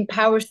to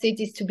empower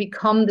cities to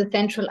become the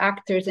central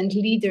actors and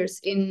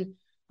leaders in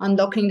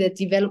unlocking the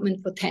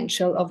development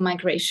potential of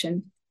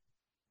migration.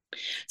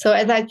 So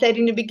as I said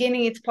in the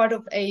beginning, it's part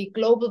of a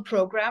global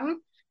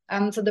program.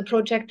 So the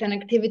project and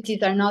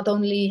activities are not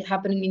only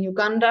happening in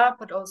Uganda,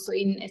 but also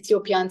in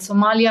Ethiopia and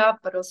Somalia,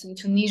 but also in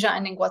Tunisia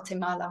and in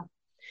Guatemala.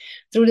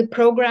 Through the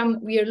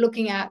program, we are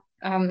looking at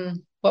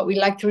what we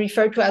like to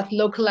refer to as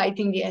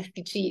localizing the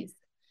SDGs.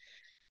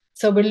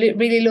 So we're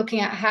really looking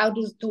at how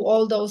do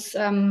all those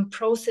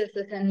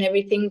processes and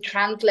everything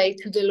translate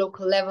to the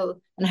local level,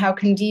 and how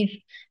can these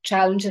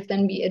challenges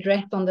then be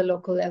addressed on the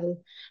local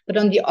level. But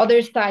on the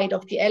other side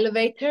of the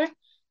elevator,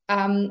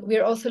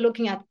 we're also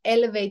looking at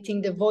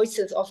elevating the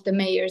voices of the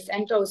mayors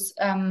and those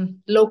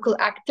local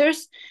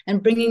actors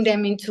and bringing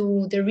them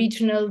into the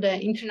regional,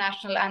 the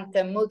international, and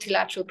the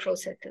multilateral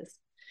processes.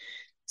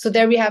 So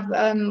there we have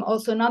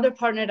also another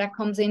partner that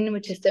comes in,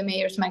 which is the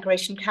Mayors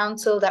Migration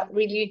Council, that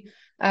really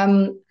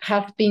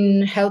has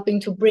been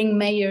helping to bring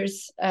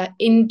mayors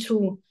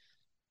into,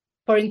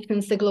 for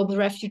instance, the Global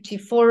Refugee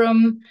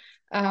Forum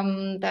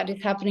that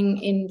is happening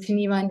in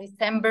Geneva in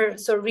December.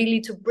 So really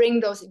to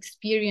bring those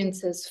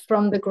experiences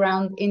from the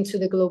ground into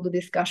the global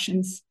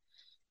discussions.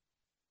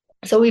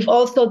 So we've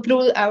also,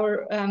 through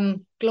our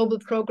global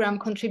program,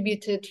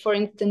 contributed, for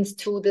instance,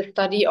 to the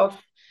study of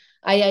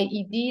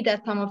IIED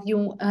that some of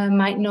you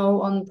might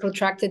know on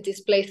protracted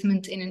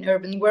displacement in an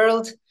urban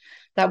world.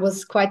 That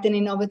was quite an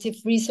innovative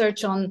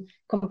research on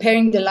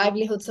comparing the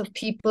livelihoods of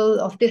people,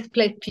 of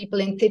displaced people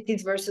in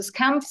cities versus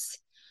camps,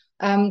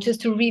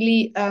 just to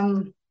really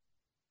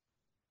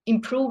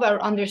improve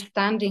our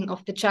understanding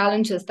of the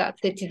challenges that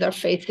cities are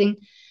facing,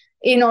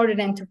 in order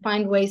then to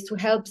find ways to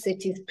help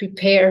cities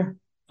prepare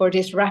for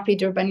this rapid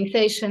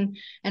urbanization,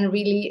 and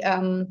really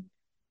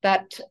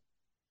that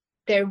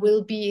there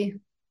will be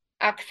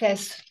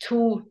access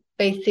to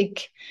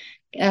basic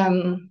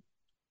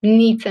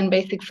needs and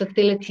basic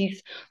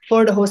facilities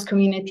for the host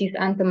communities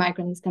and the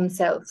migrants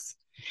themselves.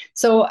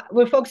 So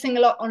we're focusing a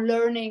lot on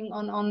learning,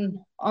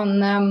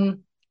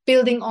 on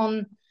building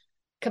on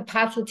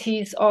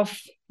capacities of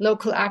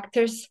local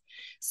actors.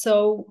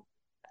 So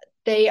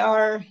they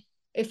are,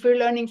 if we're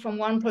learning from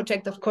one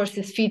project, of course,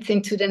 this feeds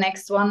into the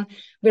next one.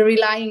 We're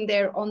relying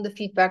there on the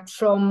feedback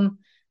from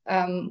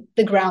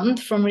the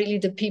ground, from really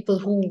the people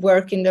who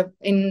work in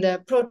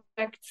the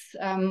projects,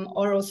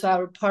 or also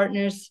our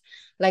partners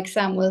like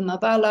Samuel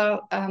Mabala.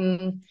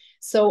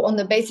 So on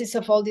the basis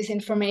of all these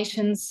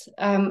informations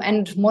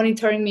and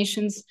monitoring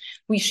missions,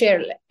 we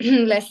share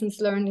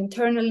lessons learned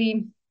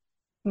internally.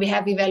 We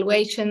have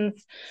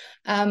evaluations,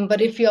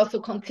 but if we also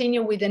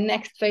continue with the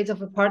next phase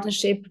of a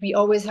partnership, we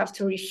always have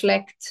to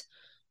reflect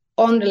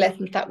on the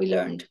lessons that we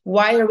learned.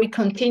 Why are we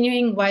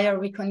continuing? Why are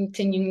we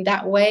continuing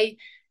that way?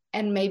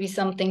 And maybe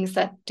some things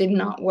that did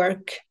not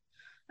work.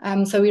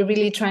 So we're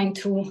really trying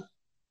to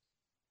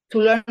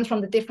learn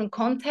from the different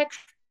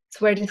contexts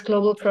where this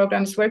global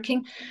program is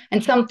working,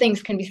 and some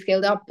things can be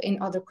scaled up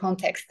in other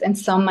contexts, and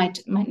some might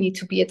need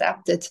to be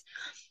adapted.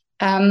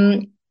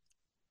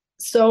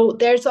 So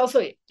there's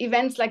also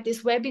events like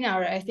this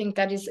webinar. I think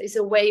that is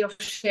a way of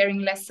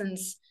sharing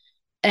lessons,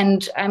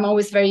 and I'm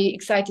always very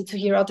excited to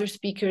hear other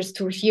speakers,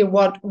 to hear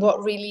what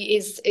really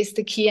is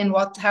the key, and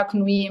how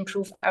can we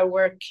improve our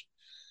work.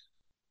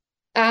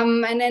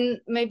 And then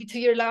maybe to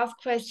your last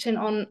question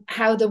on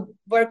how the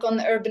work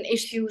on urban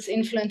issues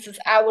influences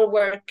our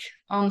work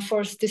on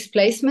forced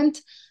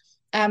displacement.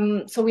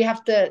 So we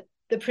have the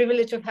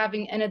privilege of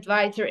having an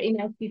advisor in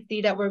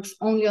SDC that works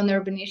only on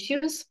urban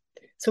issues.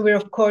 So we're,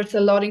 of course, a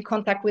lot in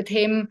contact with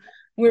him.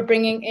 We're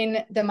bringing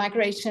in the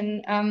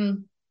migration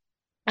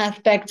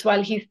aspects,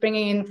 while he's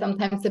bringing in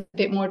sometimes a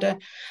bit more the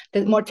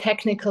more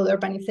technical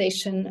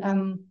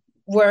urbanization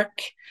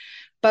work.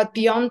 But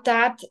beyond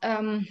that,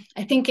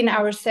 I think in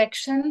our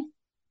section,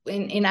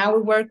 in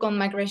our work on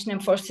migration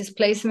and forced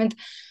displacement,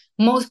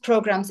 most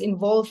programs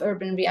involve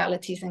urban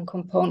realities and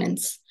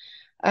components.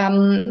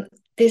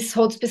 This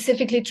holds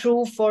specifically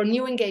true for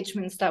new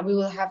engagements that we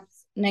will have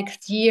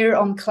next year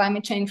on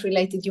climate change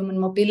related human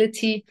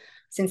mobility,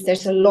 since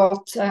there's a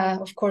lot,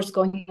 of course,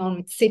 going on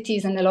with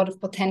cities and a lot of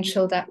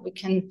potential that we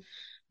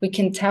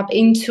can tap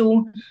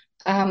into.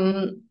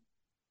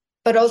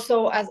 But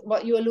also, as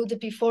what you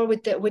alluded before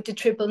with the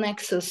triple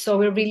nexus. So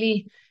we're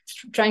really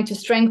trying to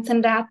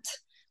strengthen that.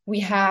 We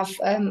have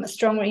a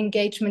stronger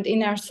engagement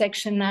in our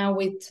section now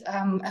with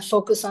a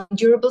focus on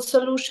durable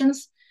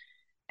solutions.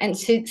 And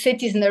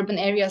cities and urban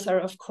areas are,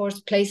 of course,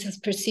 places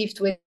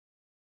perceived with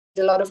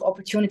a lot of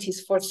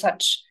opportunities for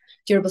such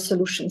durable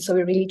solutions. So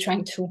we're really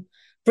trying to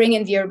bring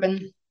in the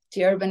urban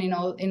in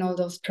all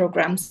those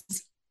programs.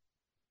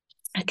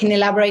 I can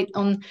elaborate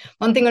on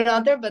one thing or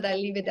another, but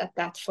I'll leave it at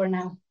that for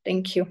now.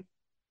 Thank you.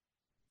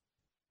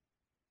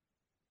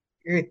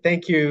 Great.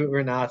 Thank you,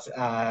 Renat,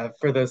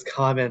 for those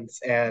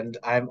comments. And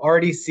I'm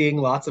already seeing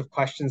lots of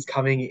questions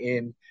coming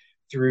in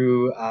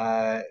through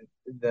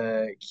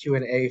the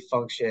Q&A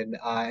function.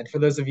 And for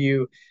those of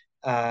you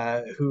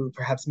who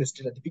perhaps missed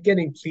it at the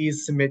beginning,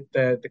 please submit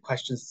the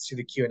questions to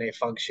the Q&A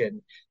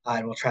function,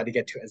 and we'll try to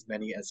get to as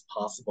many as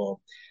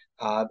possible.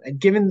 And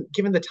given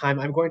the time,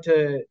 I'm going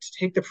to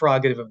take the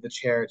prerogative of the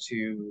chair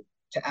to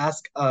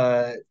ask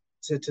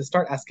to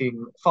start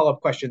asking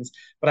follow-up questions,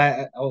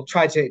 but I'll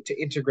try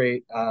to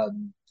integrate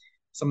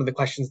some of the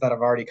questions that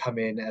have already come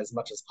in as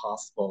much as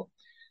possible.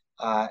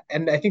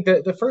 And I think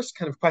the first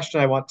kind of question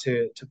I want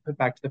to put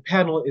back to the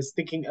panel is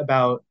thinking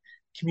about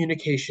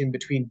communication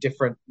between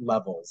different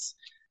levels.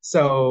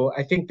 So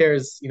I think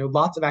there's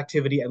lots of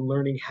activity and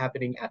learning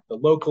happening at the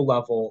local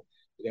level,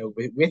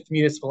 with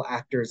municipal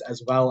actors,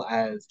 as well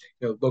as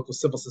local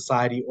civil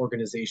society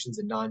organizations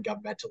and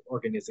non-governmental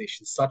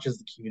organizations such as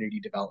the Community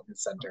Development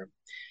Center.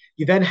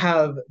 You then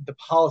have the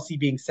policy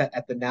being set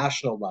at the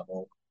national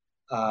level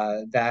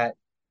that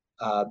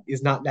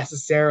is not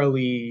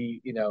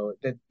necessarily,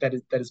 that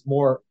is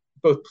more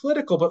both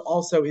political, but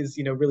also is,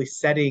 really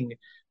setting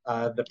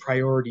the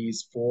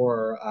priorities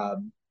for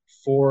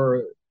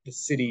the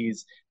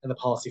cities and the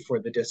policy for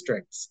the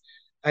districts.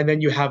 And then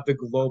you have the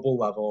global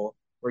level,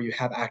 where you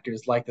have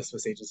actors like the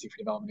Swiss Agency for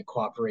Development and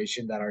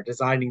Cooperation that are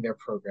designing their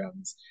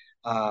programs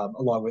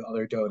along with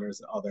other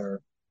donors and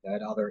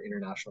other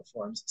international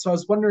forums. So I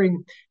was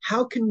wondering,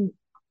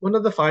 one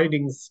of the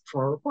findings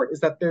from our report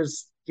is that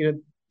there's,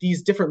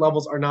 these different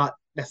levels are not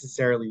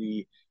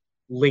necessarily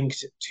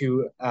linked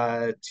to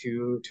an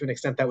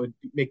extent that would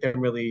make them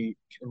really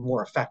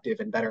more effective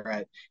and better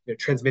at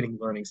transmitting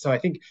learning. So I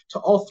think to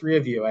all three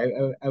of you,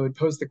 I would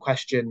pose the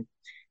question,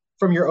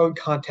 from your own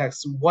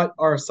context, what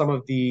are some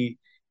of the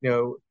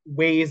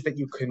ways that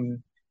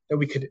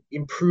we could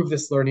improve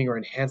this learning or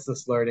enhance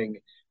this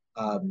learning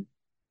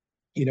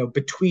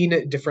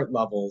between different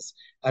levels,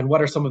 and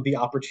what are some of the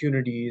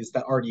opportunities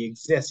that already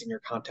exist in your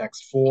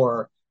context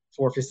for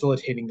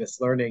facilitating this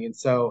learning? And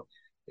so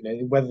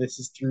whether this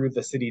is through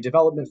the city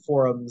development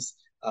forums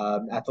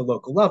at the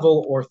local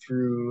level, or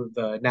through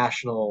the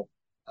national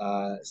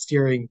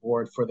steering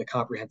board for the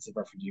Comprehensive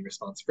Refugee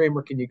Response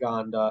Framework in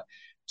Uganda,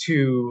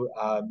 to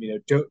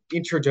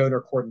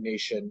inter-donor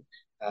coordination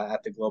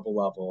at the global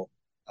level.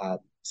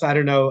 So I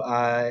don't know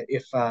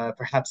if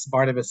perhaps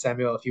Barnabas,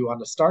 Samuel, if you want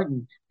to start,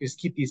 and just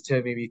keep these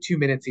to maybe 2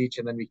 minutes each,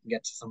 and then we can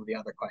get to some of the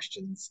other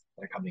questions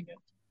that are coming in.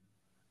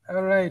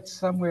 All right,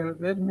 Samuel,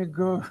 let me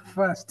go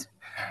first.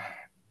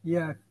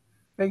 Yeah,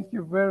 thank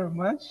you very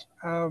much.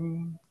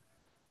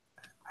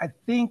 I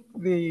think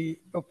the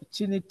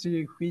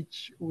opportunity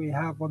which we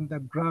have on the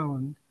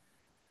ground,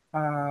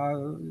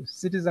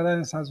 Cities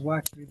Alliance has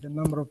worked with a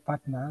number of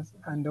partners,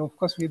 and of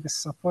course with the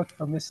support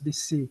from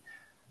SDC,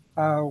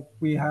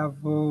 we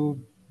have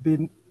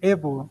been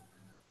able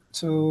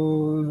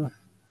to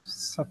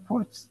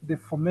support the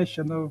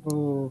formation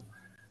of,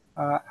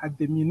 at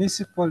the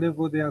municipal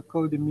level, they are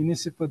called the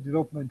Municipal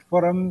Development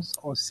Forums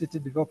or City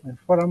Development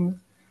Forums,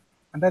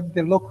 and at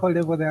the local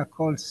level, they are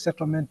called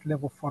Settlement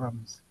Level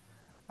Forums.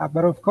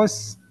 But of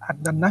course,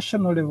 at the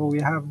national level, we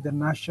have the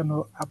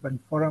National Urban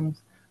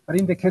Forums. But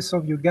in the case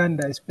of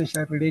Uganda,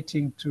 especially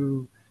relating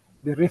to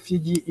the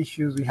refugee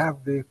issues, we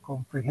have the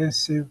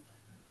Comprehensive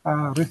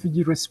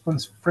Refugee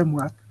Response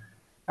Framework.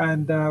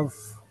 And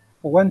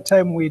for one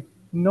time, we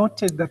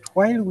noted that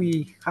while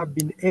we have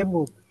been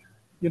able,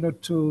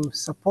 to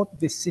support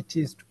the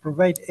cities to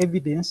provide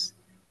evidence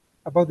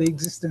about the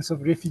existence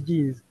of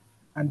refugees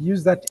and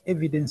use that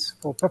evidence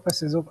for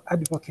purposes of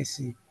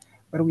advocacy,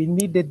 but we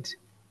needed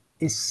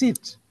a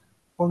seat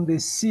on the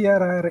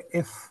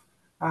CRRF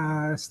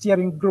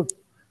steering group.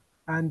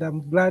 And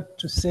I'm glad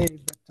to say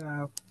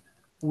that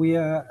we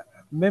are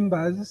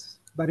members,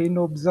 but in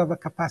observer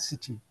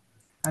capacity.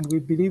 And we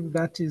believe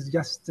that is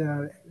just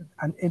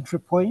an entry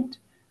point.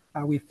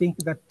 We think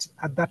that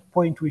at that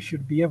point, we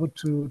should be able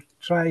to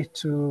try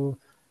to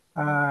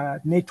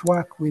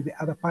network with the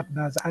other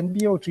partners and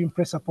be able to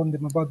impress upon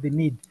them about the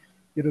need,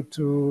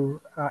 to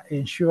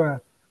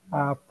ensure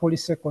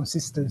policy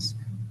consistency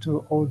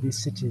to all these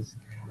cities.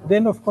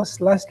 Then, of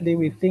course, lastly,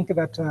 we think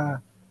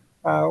that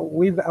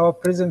with our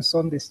presence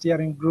on the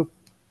steering group,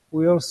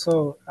 we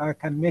also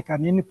can make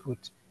an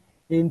input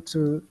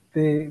into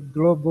the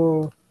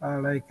global,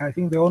 I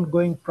think the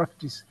ongoing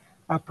process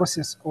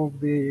of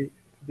the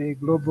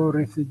global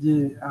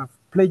refugee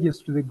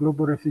pledges to the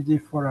Global Refugee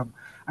Forum.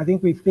 I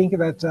think we think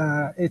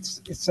that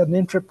it's an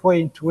entry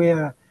point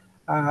where,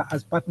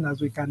 as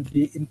partners, we can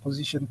be in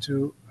position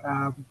to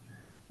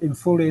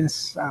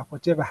influence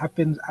whatever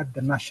happens at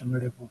the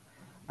national level.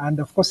 And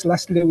of course,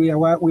 lastly, we are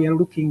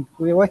working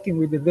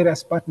with the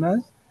various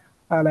partners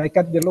like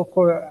at the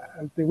local,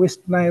 the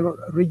West Nile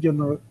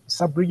regional,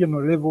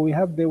 sub-regional level, we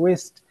have the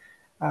West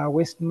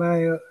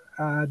Nile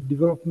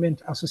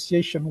Development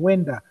Association,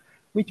 WENDA,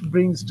 which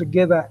brings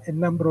together a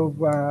number of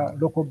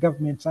local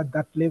governments at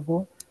that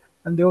level.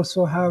 And they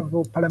also have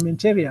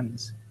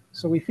parliamentarians.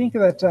 So we think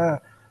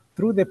that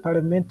through the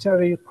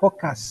parliamentary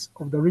caucus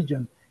of the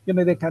region,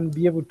 they can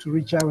be able to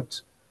reach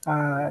out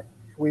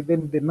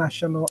within the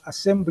National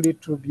Assembly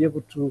to be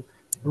able to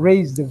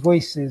raise the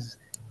voices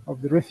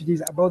of the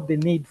refugees about the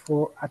need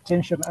for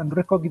attention and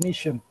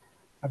recognition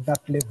at that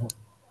level.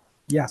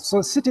 Yeah,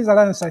 so Cities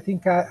Alliance, I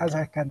think as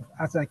I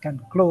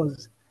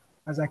close,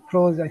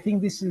 I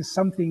think this is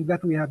something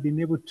that we have been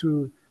able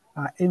to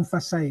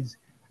emphasize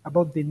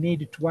about the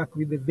need to work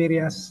with the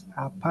various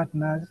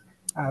partners,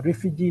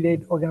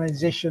 refugee-led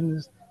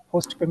organizations,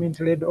 host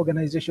community-led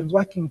organizations,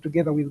 working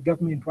together with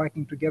government,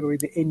 working together with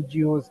the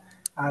NGOs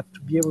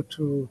to be able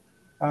to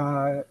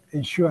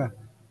ensure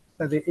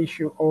that the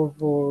issue of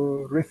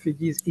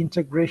refugees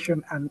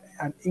integration and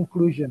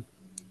inclusion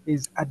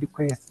is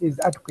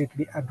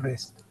adequately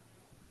addressed.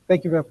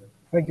 Thank you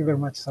very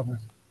much, Samuel.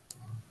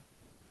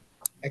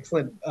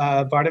 Excellent.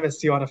 Barnabas,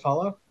 do you want to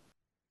follow?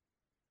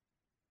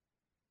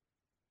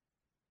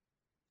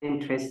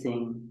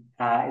 Interesting.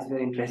 It's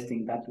very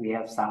interesting that we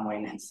have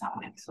Samuel and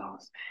Samuel.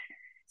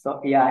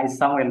 So yeah, it's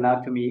Samuel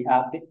now to me.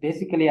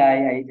 Basically,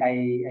 I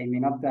may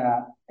not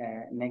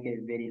make a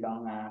very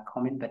long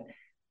comment, but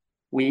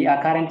we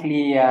are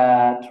currently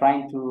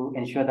trying to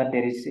ensure that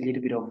there is a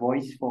little bit of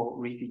voice for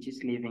refugees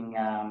living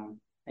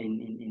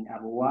in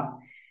Arua.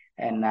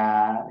 And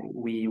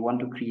we want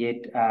to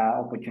create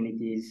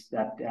opportunities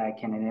that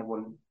can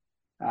enable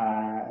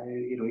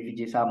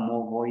refugees have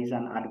more voice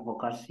and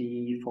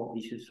advocacy for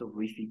issues of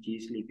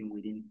refugees living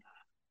within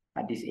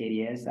these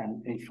areas.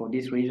 And for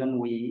this reason,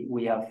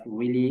 we have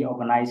really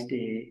organized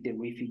the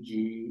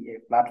refugee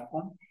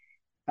platform,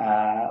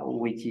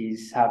 which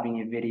is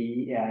having a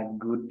very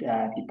good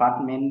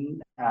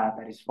department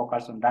that is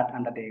focused on that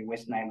under the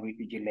West Nile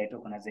Refugee-Led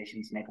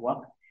Organizations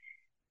Network.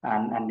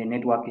 And the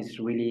network is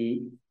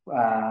really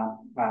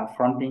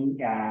fronting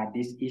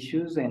these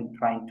issues and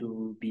trying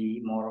to be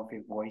more of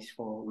a voice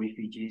for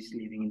refugees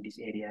living in these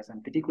areas,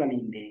 and particularly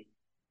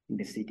in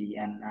the city.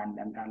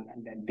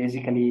 And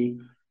basically,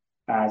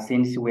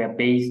 since we are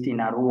based in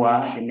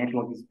Arua, the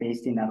network is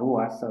based in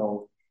Arua,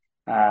 so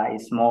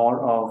it's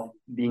more of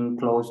being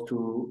close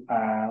to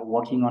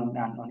working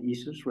on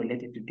issues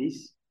related to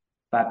this,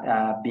 but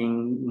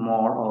being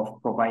more of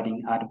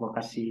providing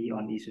advocacy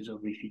on issues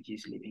of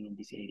refugees living in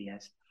these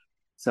areas.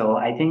 So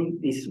I think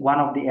it's one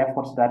of the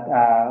efforts that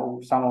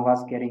some of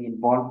us getting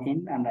involved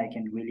in, and I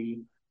can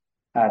really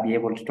be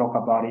able to talk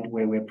about it,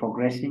 where we're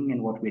progressing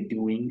and what we're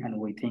doing, and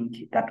we think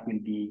that will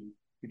be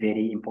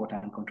very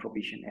important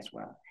contribution as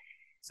well.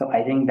 So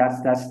I think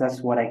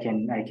that's what I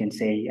can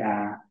say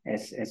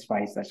as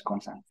far as that's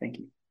concerned. Thank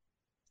you.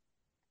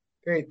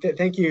 Great,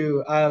 thank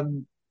you,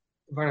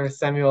 Barnabas,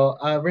 Samuel.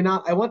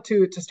 Renat, I want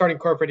to start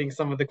incorporating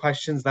some of the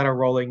questions that are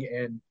rolling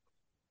in,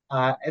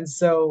 and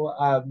so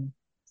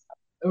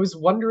I was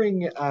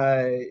wondering,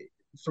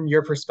 from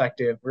your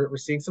perspective, we're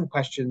seeing some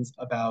questions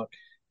about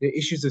the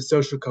issues of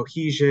social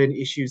cohesion,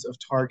 issues of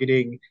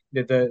targeting,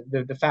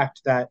 the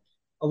fact that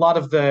a lot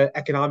of the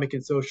economic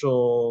and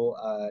social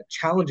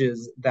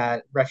challenges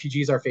that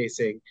refugees are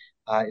facing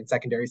in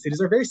secondary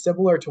cities are very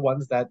similar to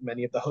ones that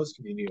many of the host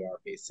community are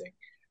facing.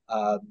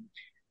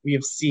 We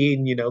have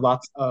seen,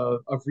 lots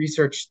of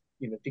research,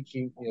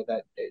 thinking,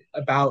 that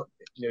about,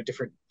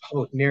 different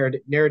public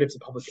narratives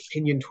and public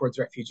opinion towards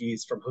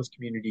refugees from host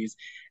communities,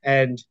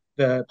 and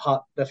the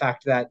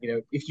fact that,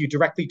 if you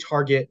directly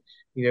target,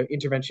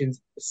 interventions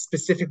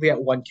specifically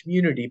at one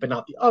community but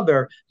not the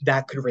other,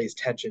 that could raise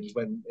tensions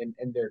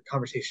and their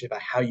conversation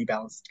about how you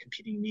balance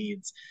competing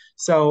needs.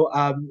 So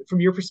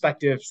from your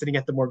perspective, sitting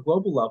at the more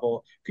global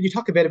level, could you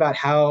talk a bit about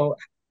how,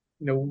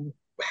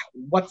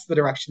 what's the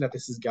direction that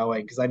this is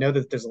going? Because I know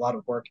that there's a lot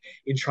of work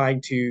in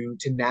trying to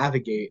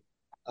navigate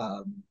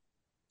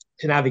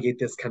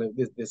this kind of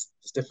this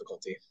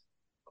difficulty.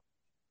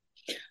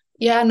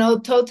 Yeah, no,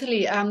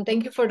 totally.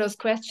 Thank you for those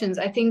questions.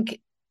 I think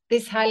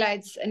this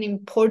highlights an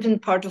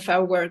important part of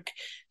our work,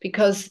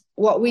 because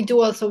what we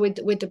do also with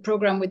the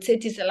program with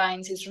Cities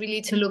Alliance is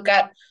really to look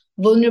at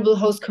vulnerable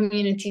host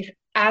communities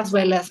as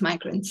well as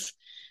migrants.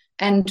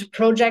 And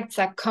projects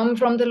that come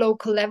from the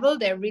local level,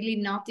 they're really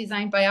not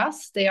designed by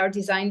us. They are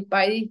designed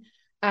by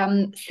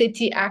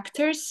city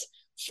actors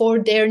for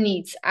their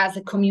needs as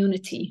a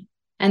community.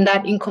 And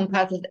that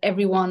encompasses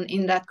everyone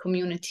in that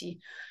community.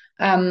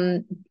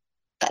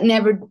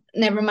 Never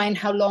mind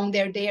how long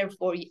they're there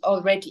for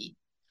already.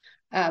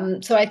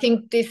 So I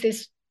think this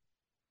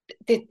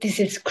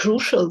is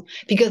crucial,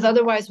 because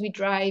otherwise we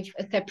drive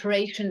a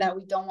separation that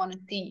we don't want to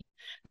see.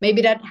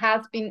 Maybe that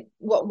has been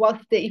what was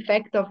the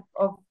effect of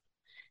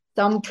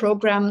some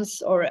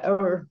programs or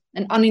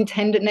an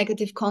unintended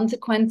negative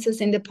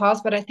consequences in the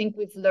past, but I think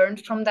we've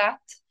learned from that.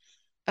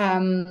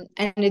 And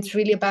it's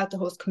really about the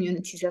host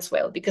communities as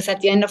well, because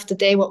at the end of the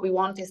day, what we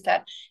want is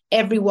that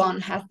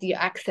everyone has the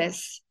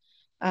access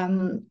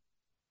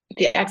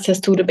the access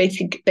to the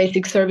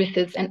basic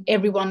services, and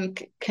everyone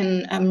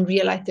can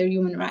realize their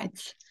human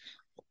rights,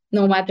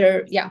 no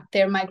matter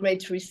their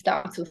migratory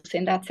status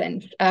in that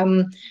sense.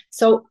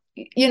 So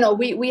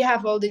we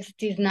have all these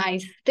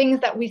nice things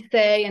that we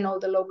say, and all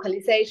the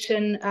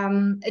localization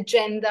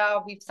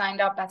agenda. We've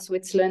signed up as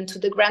Switzerland to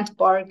the Grand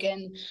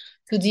Bargain,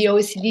 to the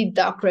OECD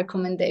DAC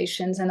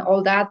recommendations and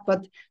all that,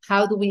 but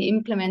how do we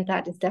implement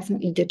that is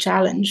definitely the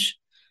challenge.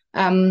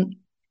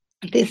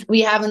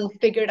 We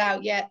haven't figured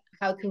out yet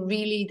how to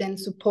really then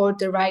support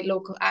the right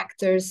local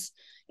actors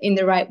in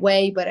the right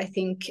way, but I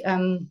think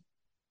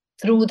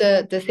through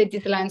the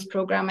Cities Alliance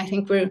program, I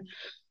think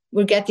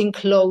we're getting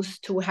close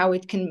to how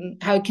it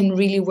can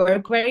really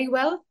work very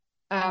well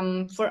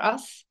for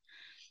us.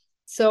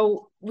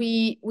 So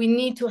we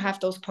need to have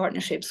those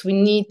partnerships. We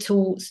need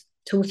to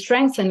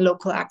strengthen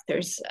local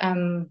actors.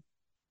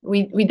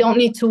 We don't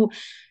need to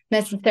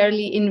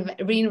necessarily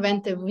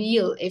reinvent the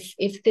wheel if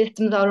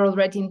systems are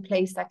already in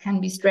place that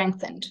can be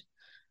strengthened.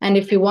 And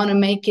if we want to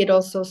make it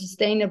also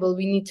sustainable,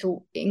 we need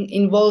to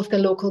involve the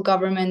local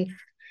government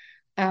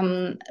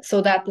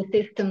so that the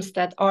systems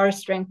that are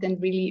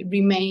strengthened really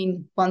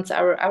remain once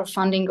our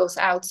funding goes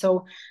out.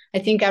 So I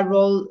think our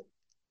role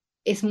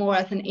is more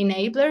as an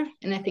enabler,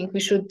 and I think we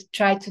should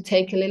try to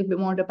take a little bit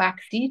more the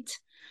back seat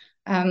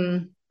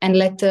and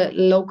let the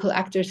local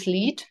actors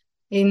lead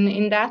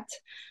in that.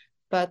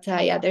 But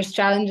there's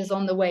challenges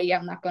on the way.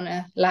 I'm not going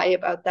to lie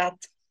about that.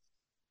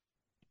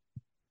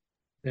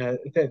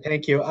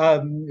 Thank you.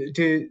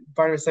 Do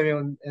Barnabas,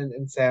 Samuel,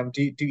 and Sam,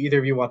 do either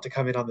of you want to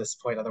come in on this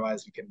point?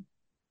 Otherwise, we can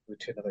move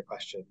to another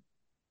question.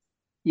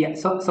 Yeah.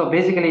 So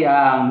basically,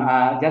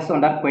 just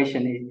on that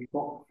question,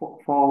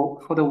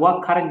 for the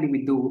work currently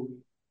we do,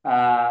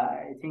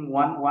 I think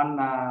one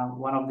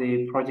of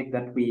the projects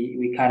that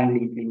we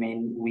currently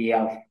implement, we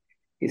have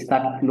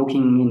start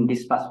looking in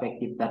this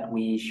perspective that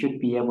we should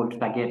be able to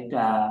target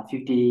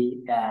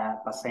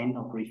 50%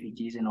 of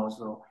refugees and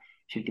also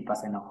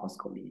 50% of host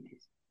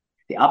communities.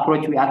 The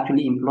approach we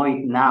actually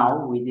employ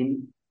now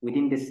within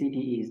the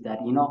city is that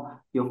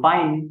you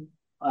find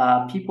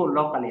people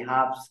locally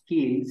have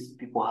skills,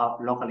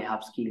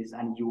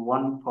 and you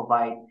want to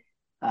provide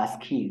a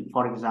skill.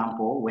 For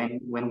example,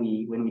 when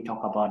we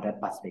talk about that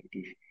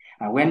perspective,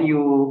 when I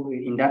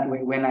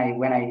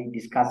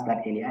discussed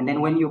that earlier, and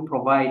then when you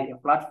provide a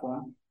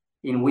platform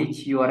in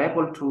which you are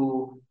able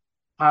to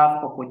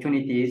have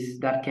opportunities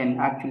that can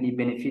actually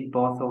benefit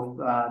both of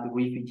the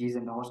refugees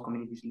and the host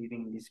communities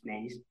living in this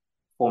place.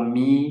 For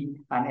me,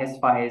 and as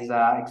far as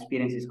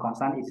experience is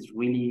concerned, it is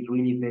really,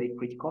 really very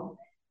critical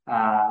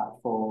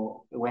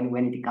for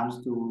when it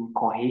comes to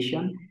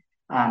cohesion,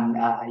 and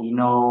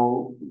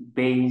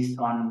based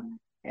on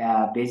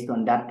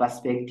that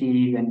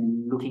perspective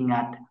and looking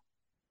at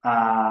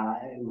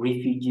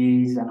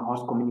refugees and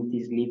host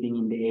communities living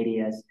in the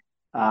areas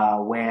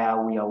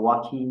where we are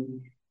working,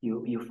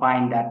 you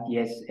find that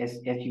yes, as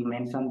you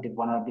mentioned, the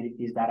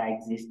vulnerabilities that are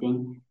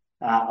existing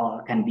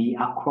or can be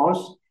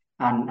across,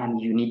 and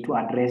you need to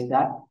address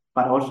that,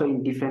 but also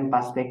in different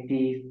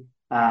perspective.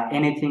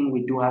 Anything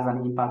we do has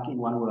an impact in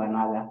one way or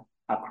another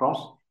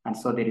across, and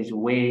so there is a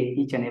way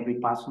each and every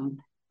person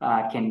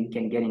can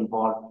get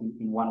involved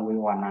in one way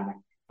or another.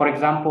 For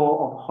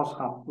example, of Host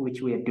Hub,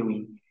 which we are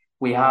doing,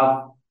 we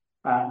have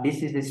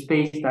this is the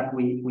space that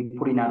we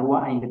put in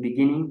Arua in the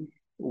beginning.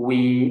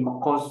 We,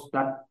 of course,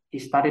 that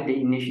started the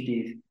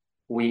initiative.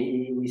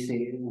 We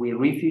say we're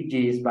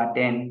refugees, but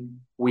then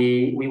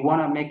we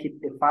want to make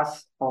it the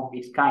first of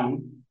its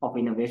kind of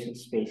innovation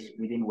space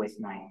within West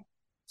Nile.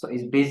 So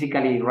it's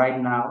basically right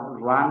now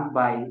run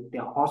by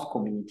the host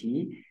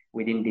community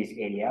within this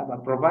area,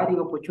 but providing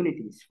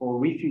opportunities for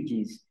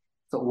refugees.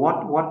 So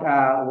what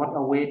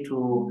a way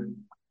to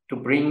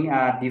bring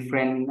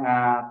different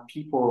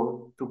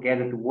people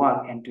together to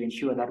work and to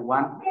ensure that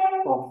one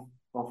of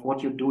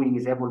what you're doing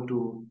is able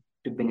to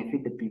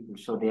benefit the people.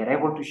 So they are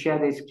able to share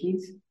their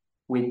skills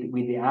with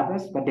the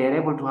others, but they are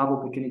able to have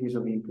opportunities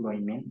of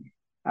employment,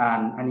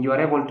 and you are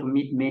able to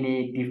meet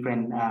many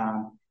different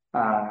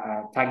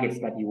targets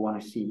that you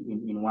want to see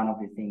in one of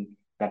the things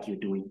that you're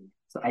doing.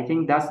 So I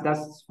think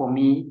that's for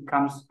me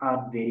comes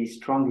out very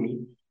strongly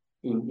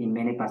in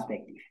many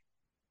perspectives.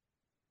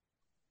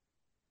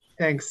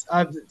 Thanks.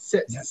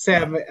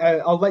 Sam,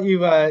 I'll let you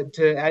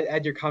to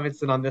add your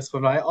comments in on this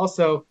one. I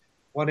also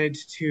wanted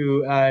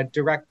to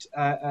direct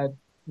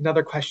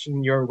another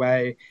question your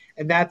way,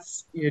 and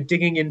that's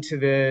digging into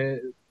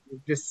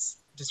this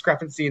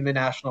discrepancy in the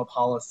national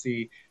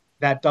policy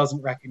that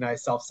doesn't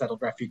recognize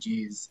self-settled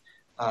refugees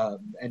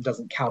and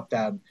doesn't count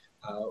them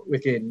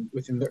within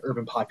the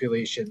urban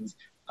populations.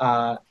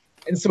 And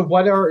so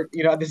what are,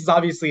 this is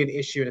obviously an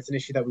issue, and it's an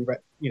issue that we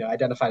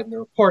identified in the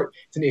report.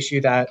 It's an issue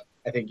that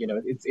I think,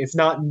 it's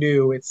not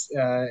new. It's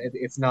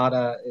not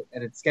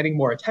and it's getting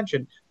more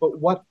attention.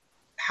 But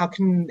how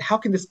can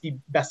this be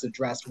best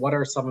addressed? What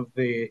are some of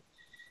the,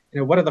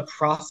 what are the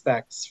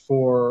prospects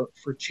for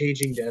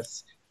changing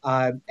this?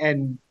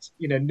 And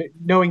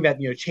knowing that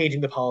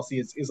changing the policy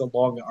is a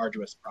long and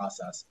arduous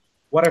process.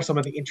 What are some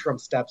of the interim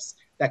steps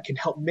that can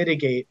help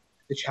mitigate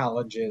the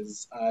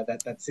challenges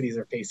that cities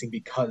are facing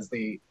because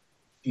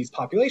these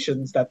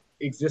populations that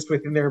exist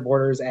within their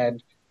borders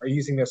and are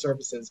using their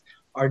services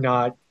are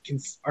not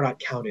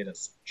counted as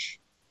such.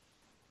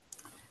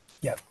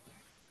 Yeah,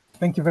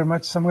 thank you very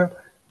much, Samuel.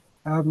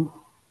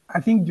 I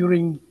think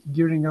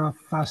during our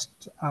first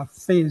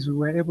phase, we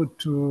were able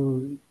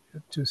to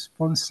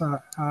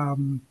sponsor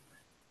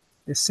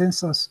a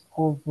census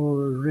of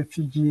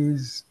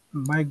refugees,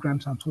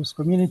 migrants, and host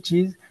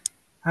communities,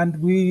 and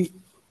we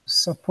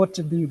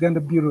supported the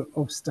Uganda Bureau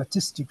of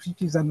Statistics,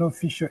 which is an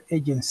official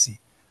agency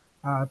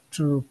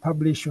to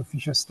publish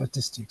official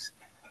statistics.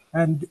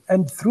 And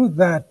through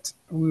that,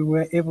 we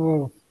were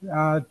able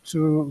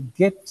to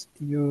get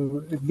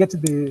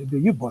the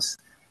UBOS,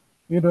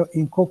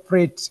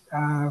 incorporate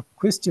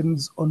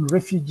questions on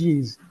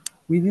refugees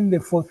within the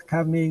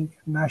forthcoming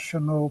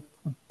national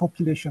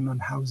population and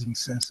housing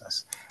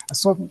census.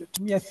 So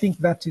to me, I think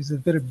that is a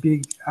very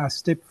big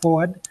step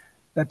forward,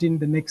 that in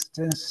the next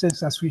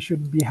census, we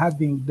should be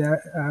having the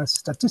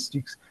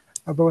statistics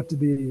about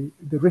the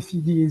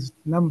refugees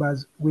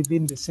numbers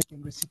within the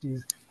secondary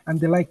cities and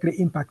the likely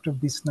impact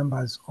of these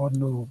numbers on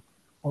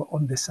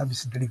the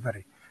service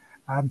delivery.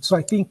 So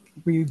I think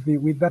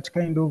with that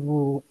kind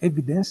of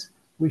evidence,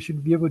 we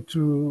should be able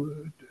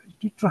to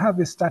have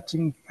a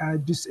starting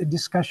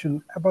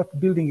discussion about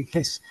building a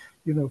case,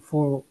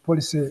 for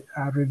policy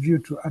review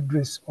to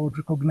address or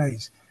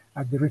recognize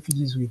the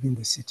refugees within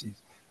the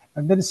cities.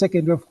 And then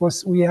secondly, of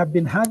course, we have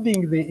been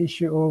having the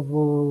issue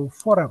of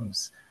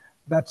forums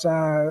that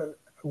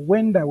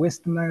WENDA,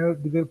 West Nile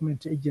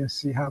Development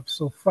Agency, have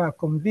so far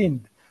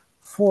convened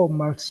 4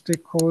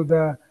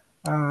 multi-stakeholder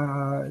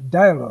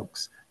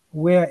dialogues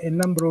where a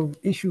number of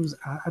issues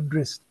are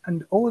addressed.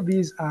 And all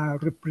these are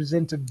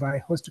represented by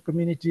host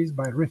communities,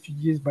 by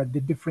refugees, by the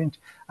different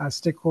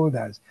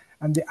stakeholders.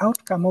 And the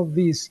outcome of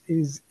this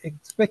is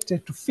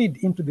expected to feed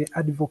into the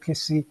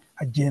advocacy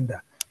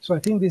agenda. So I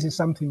think this is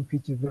something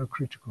which is very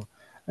critical.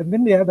 And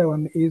then the other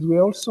one is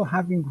we're also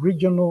having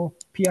regional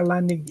peer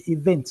learning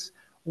events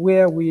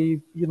where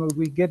we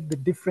get the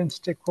different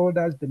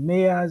stakeholders, the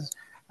mayors,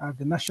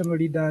 the national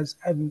leaders,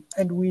 and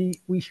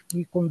we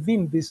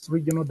convene these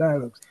regional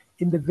dialogues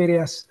in the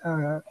various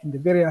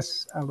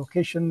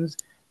locations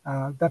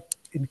that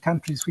in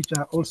countries which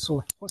are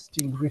also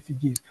hosting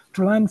refugees,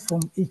 to learn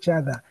from each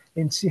other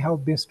and see how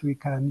best we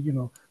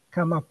can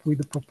come up with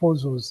the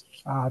proposals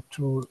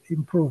to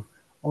improve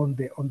on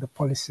the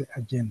policy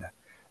agenda.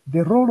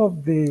 The role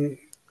of the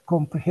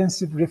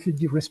comprehensive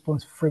refugee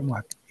response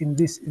framework in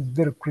this is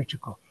very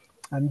critical,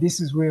 and this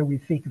is where we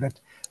think that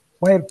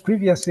while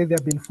previously they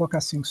have been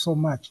focusing so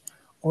much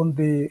on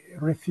the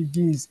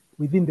refugees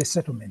within the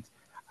settlement,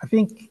 I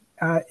think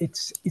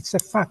it's a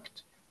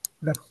fact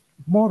that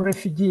more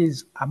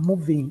refugees are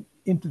moving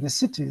into the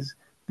cities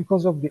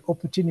because of the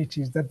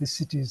opportunities that the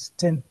cities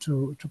tend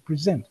to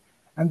present.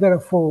 And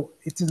therefore,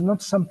 it is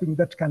not something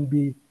that can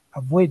be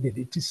avoided.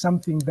 It is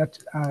something that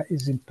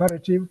is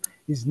imperative,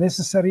 is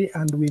necessary,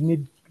 and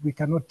we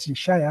cannot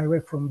shy away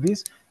from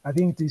this. I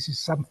think this is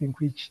something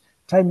which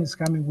time is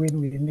coming when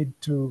we need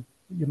to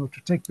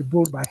take the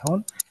bull by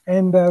horn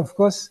and of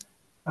course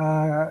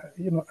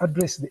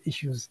address the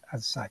issues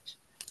as such.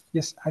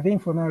 Yes, I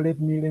think for now let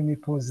me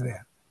pause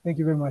there. Thank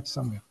you very much,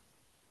 Samuel.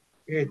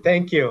 Great,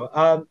 thank you.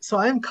 So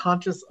I'm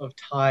conscious of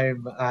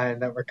time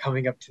and that we're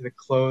coming up to the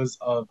close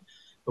of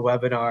the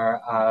webinar,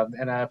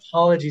 and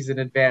apologies in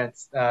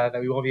advance that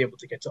we won't be able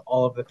to get to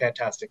all of the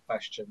fantastic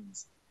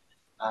questions.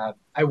 I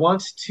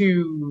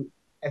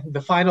think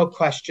the final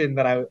question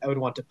that I would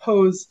want to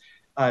pose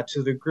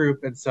to the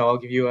group, and so I'll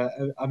give you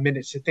a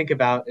minute to think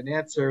about an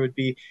answer, would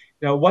be,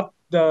 what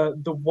the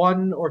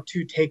 1 or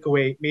 2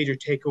 major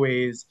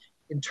takeaways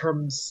in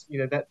terms,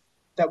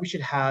 that we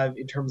should have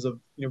in terms of,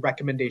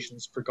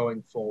 recommendations for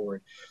going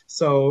forward.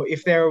 So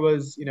if there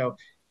was,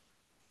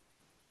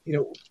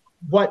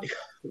 what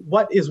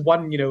is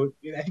one,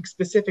 I think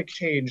specific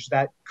change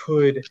that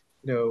could,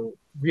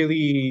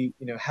 really,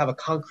 have a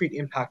concrete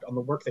impact on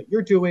the work that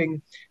you're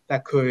doing,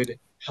 that could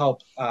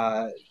help,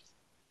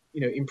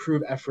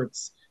 improve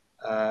efforts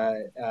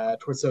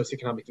towards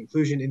socioeconomic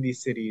inclusion in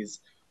these cities,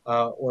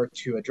 or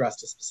to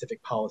address a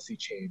specific policy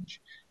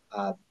change.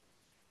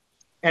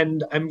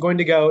 And I'm going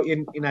to go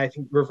in I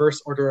think,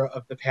 reverse order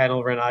of the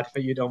panel, Renat,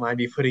 if you don't mind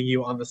me putting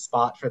you on the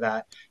spot for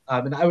that.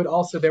 And I would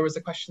also, there was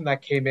a question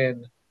that came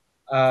in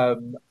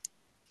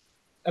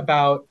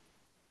about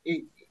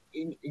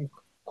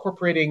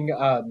incorporating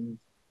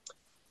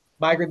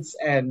migrants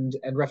and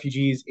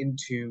refugees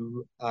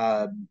into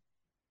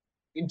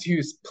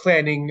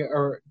planning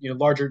or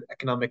larger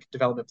economic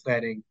development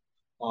planning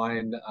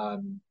on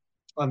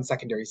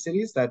secondary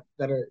cities that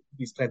are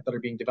these plans that are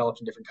being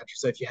developed in different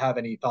countries. So if you have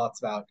any thoughts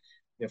about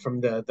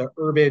from the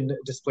urban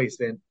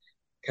displacement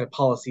kind of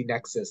policy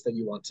nexus that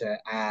you want to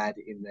add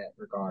in that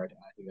regard,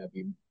 I think that'd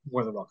be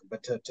more than welcome.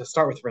 But to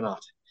start with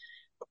Renat.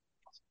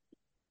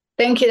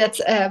 Thank you.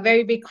 That's a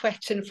very big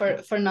question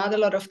for not a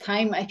lot of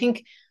time. I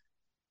think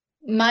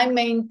my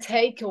main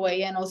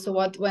takeaway, and also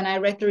when I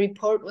read the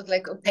report, was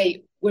like,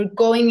 okay, we're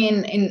going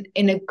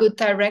in a good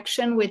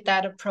direction with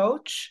that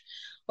approach.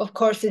 Of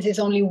course, this is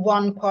only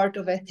one part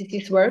of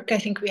SDG's work. I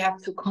think we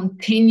have to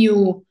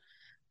continue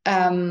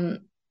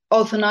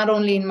also not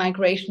only in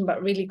migration,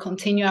 but really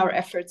continue our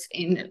efforts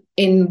in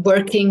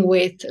working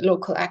with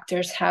local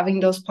actors, having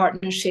those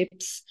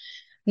partnerships,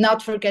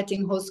 not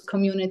forgetting host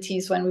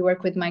communities when we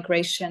work with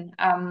migration,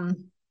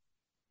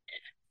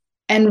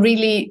 and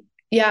really,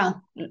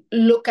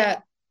 look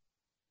at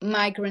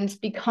migrants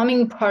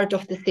becoming part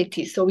of the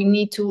city. So we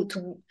need to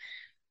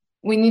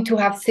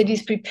have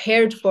cities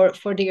prepared for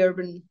the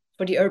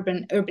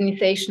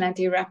urbanization and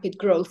the rapid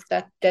growth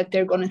that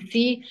they're going to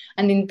see.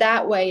 And in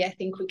that way, I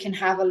think we can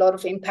have a lot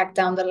of impact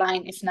down the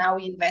line if now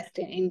we invest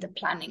in the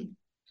planning.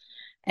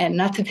 And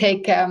not to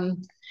take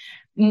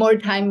more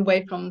time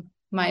away from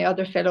my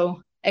other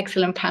fellow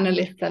excellent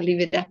panelists, I'll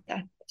leave it at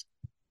that.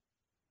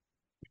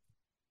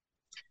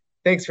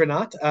 Thanks,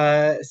 Renat.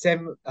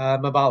 Sam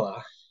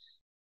Mabala.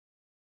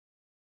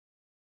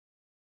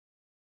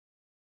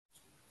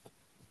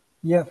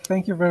 Yeah,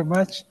 thank you very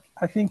much.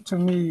 I think to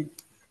me,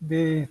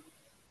 the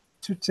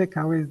two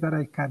takeaways that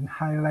I can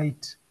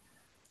highlight,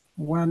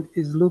 one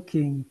is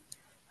looking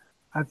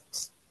at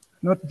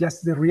not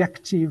just the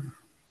reactive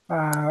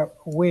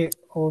way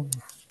of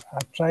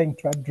trying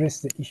to address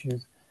the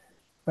issues,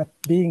 but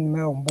being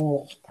now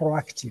more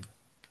proactive.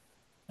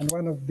 And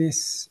one of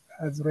these,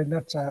 as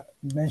Renata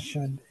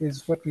mentioned,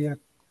 is what we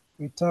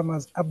term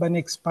as urban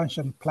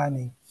expansion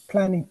planning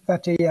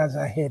 30 years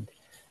ahead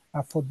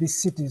for these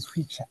cities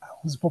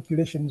whose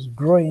population is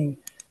growing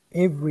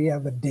every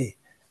other day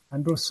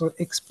and also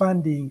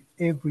expanding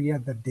every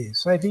other day.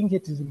 So I think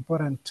it is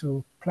important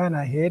to plan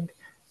ahead,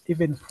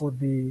 even for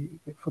the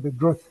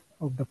growth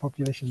of the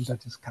population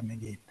that is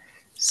coming in.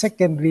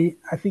 Secondly,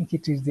 I think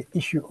it is the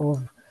issue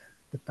of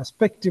the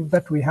perspective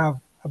that we have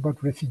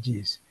about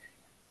refugees.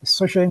 The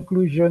social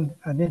inclusion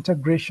and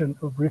integration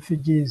of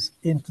refugees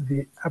into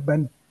the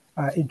urban,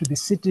 into the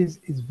cities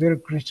is very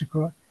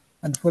critical.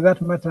 And for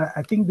that matter,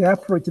 I think the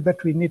approach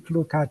that we need to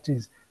look at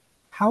is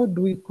how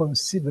do we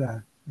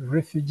consider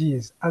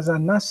refugees as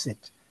an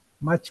asset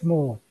much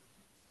more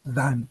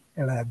than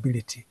a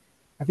liability?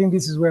 I think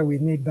this is where we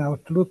need now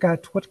to look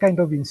at what kind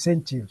of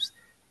incentives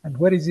and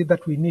what is it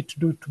that we need to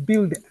do to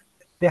build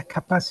their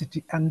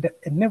capacity and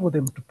enable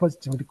them to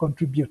positively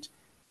contribute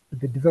to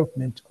the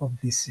development of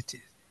these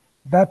cities.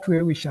 That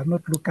way we shall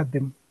not look at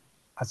them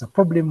as a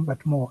problem,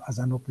 but more as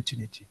an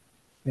opportunity.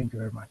 Thank you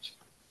very much.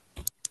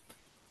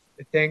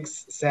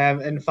 Thanks, Sam.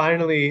 And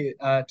finally,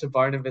 to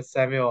Barnabas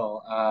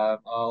Samuel,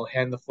 I'll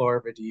hand the floor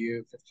over to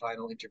you for the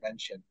final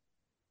intervention.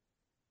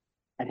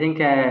 I think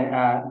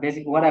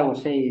basically what I would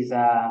say is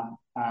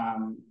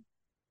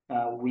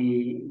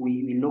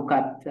we look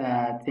at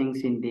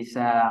things in this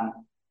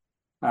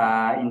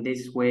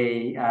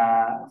way.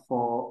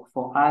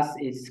 For us,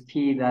 it's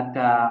key that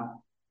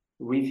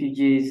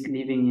refugees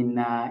living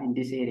in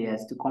these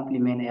areas to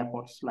complement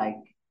efforts like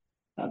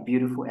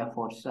beautiful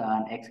efforts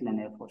and excellent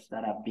efforts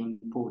that are being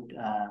put,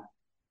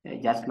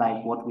 just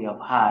like what we have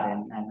had,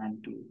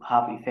 and to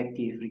have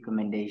effective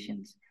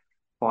recommendations.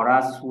 For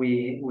us,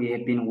 we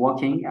have been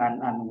working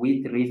and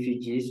with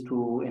refugees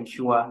to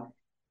ensure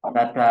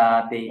that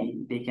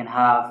they can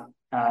have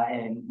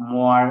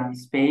more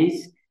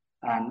space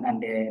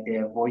and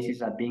their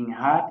voices are being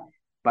heard,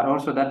 but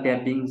also that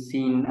they're being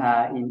seen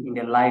in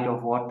the light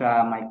of what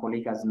my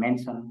colleague has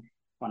mentioned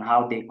on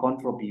how they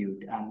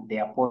contribute and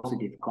their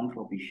positive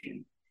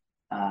contribution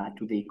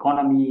to the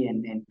economy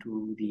and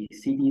to the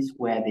cities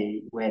where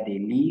they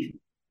live.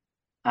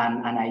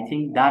 And I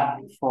think that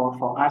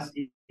for us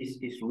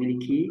is really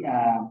key.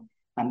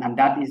 And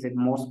that is the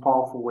most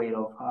powerful way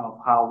of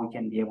how we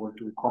can be able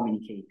to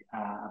communicate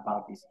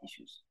about these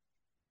issues.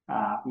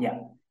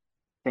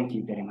 Thank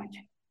you very much.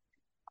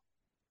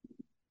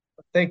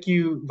 Thank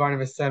you,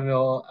 Barnabas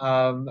Samuel.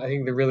 I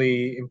think the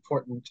really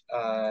important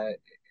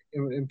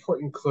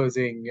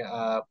closing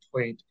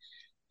point,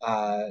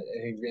 I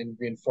think,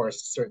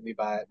 reinforced certainly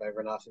by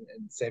Renat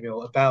and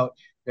Samuel, about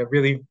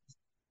really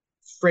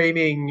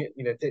framing,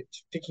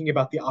 thinking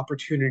about the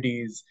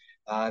opportunities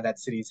that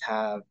cities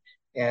have,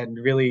 and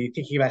really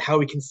thinking about how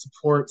we can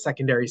support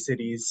secondary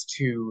cities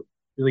to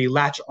really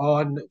latch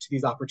on to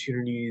these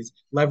opportunities,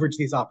 leverage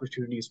these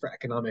opportunities for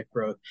economic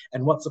growth,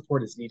 and what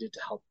support is needed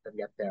to help them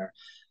get there.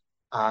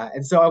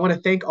 And so I want to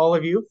thank all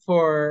of you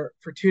for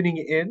tuning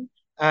in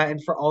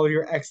and for all of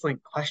your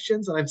excellent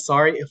questions. And I'm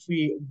sorry if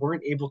we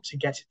weren't able to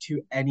get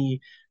to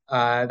any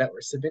that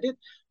were submitted,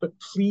 but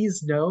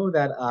please know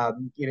that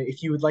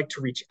if you would like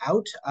to reach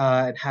out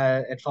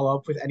and follow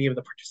up with any of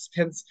the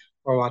participants,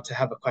 or want to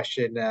have a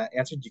question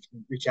answered, you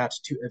can reach out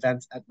to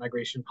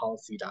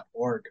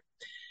events@migrationpolicy.org.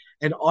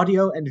 An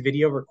audio and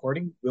video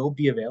recording will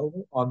be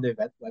available on the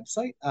event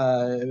website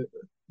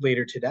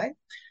later today,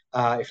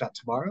 if not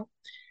tomorrow.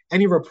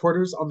 Any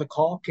reporters on the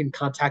call can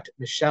contact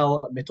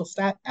Michelle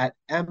Mittelstadt at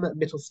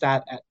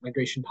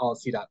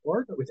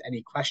mmittelstadt@migrationpolicy.org with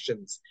any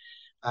questions.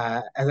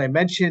 As I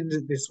mentioned,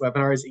 this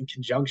webinar is in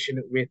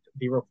conjunction with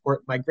the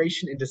report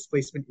Migration and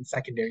Displacement in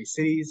Secondary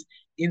Cities,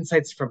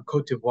 Insights from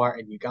Cote d'Ivoire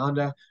and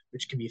Uganda,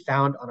 which can be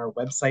found on our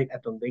website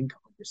at the link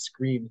on your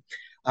screen.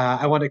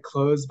 I want to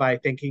close by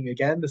thanking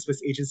again the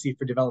Swiss Agency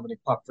for Development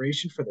and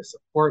Cooperation for the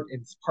support in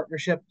this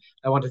partnership.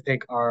 I want to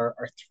thank our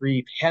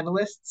three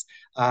panelists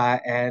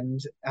and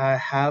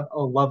have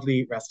a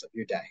lovely rest of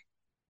your day.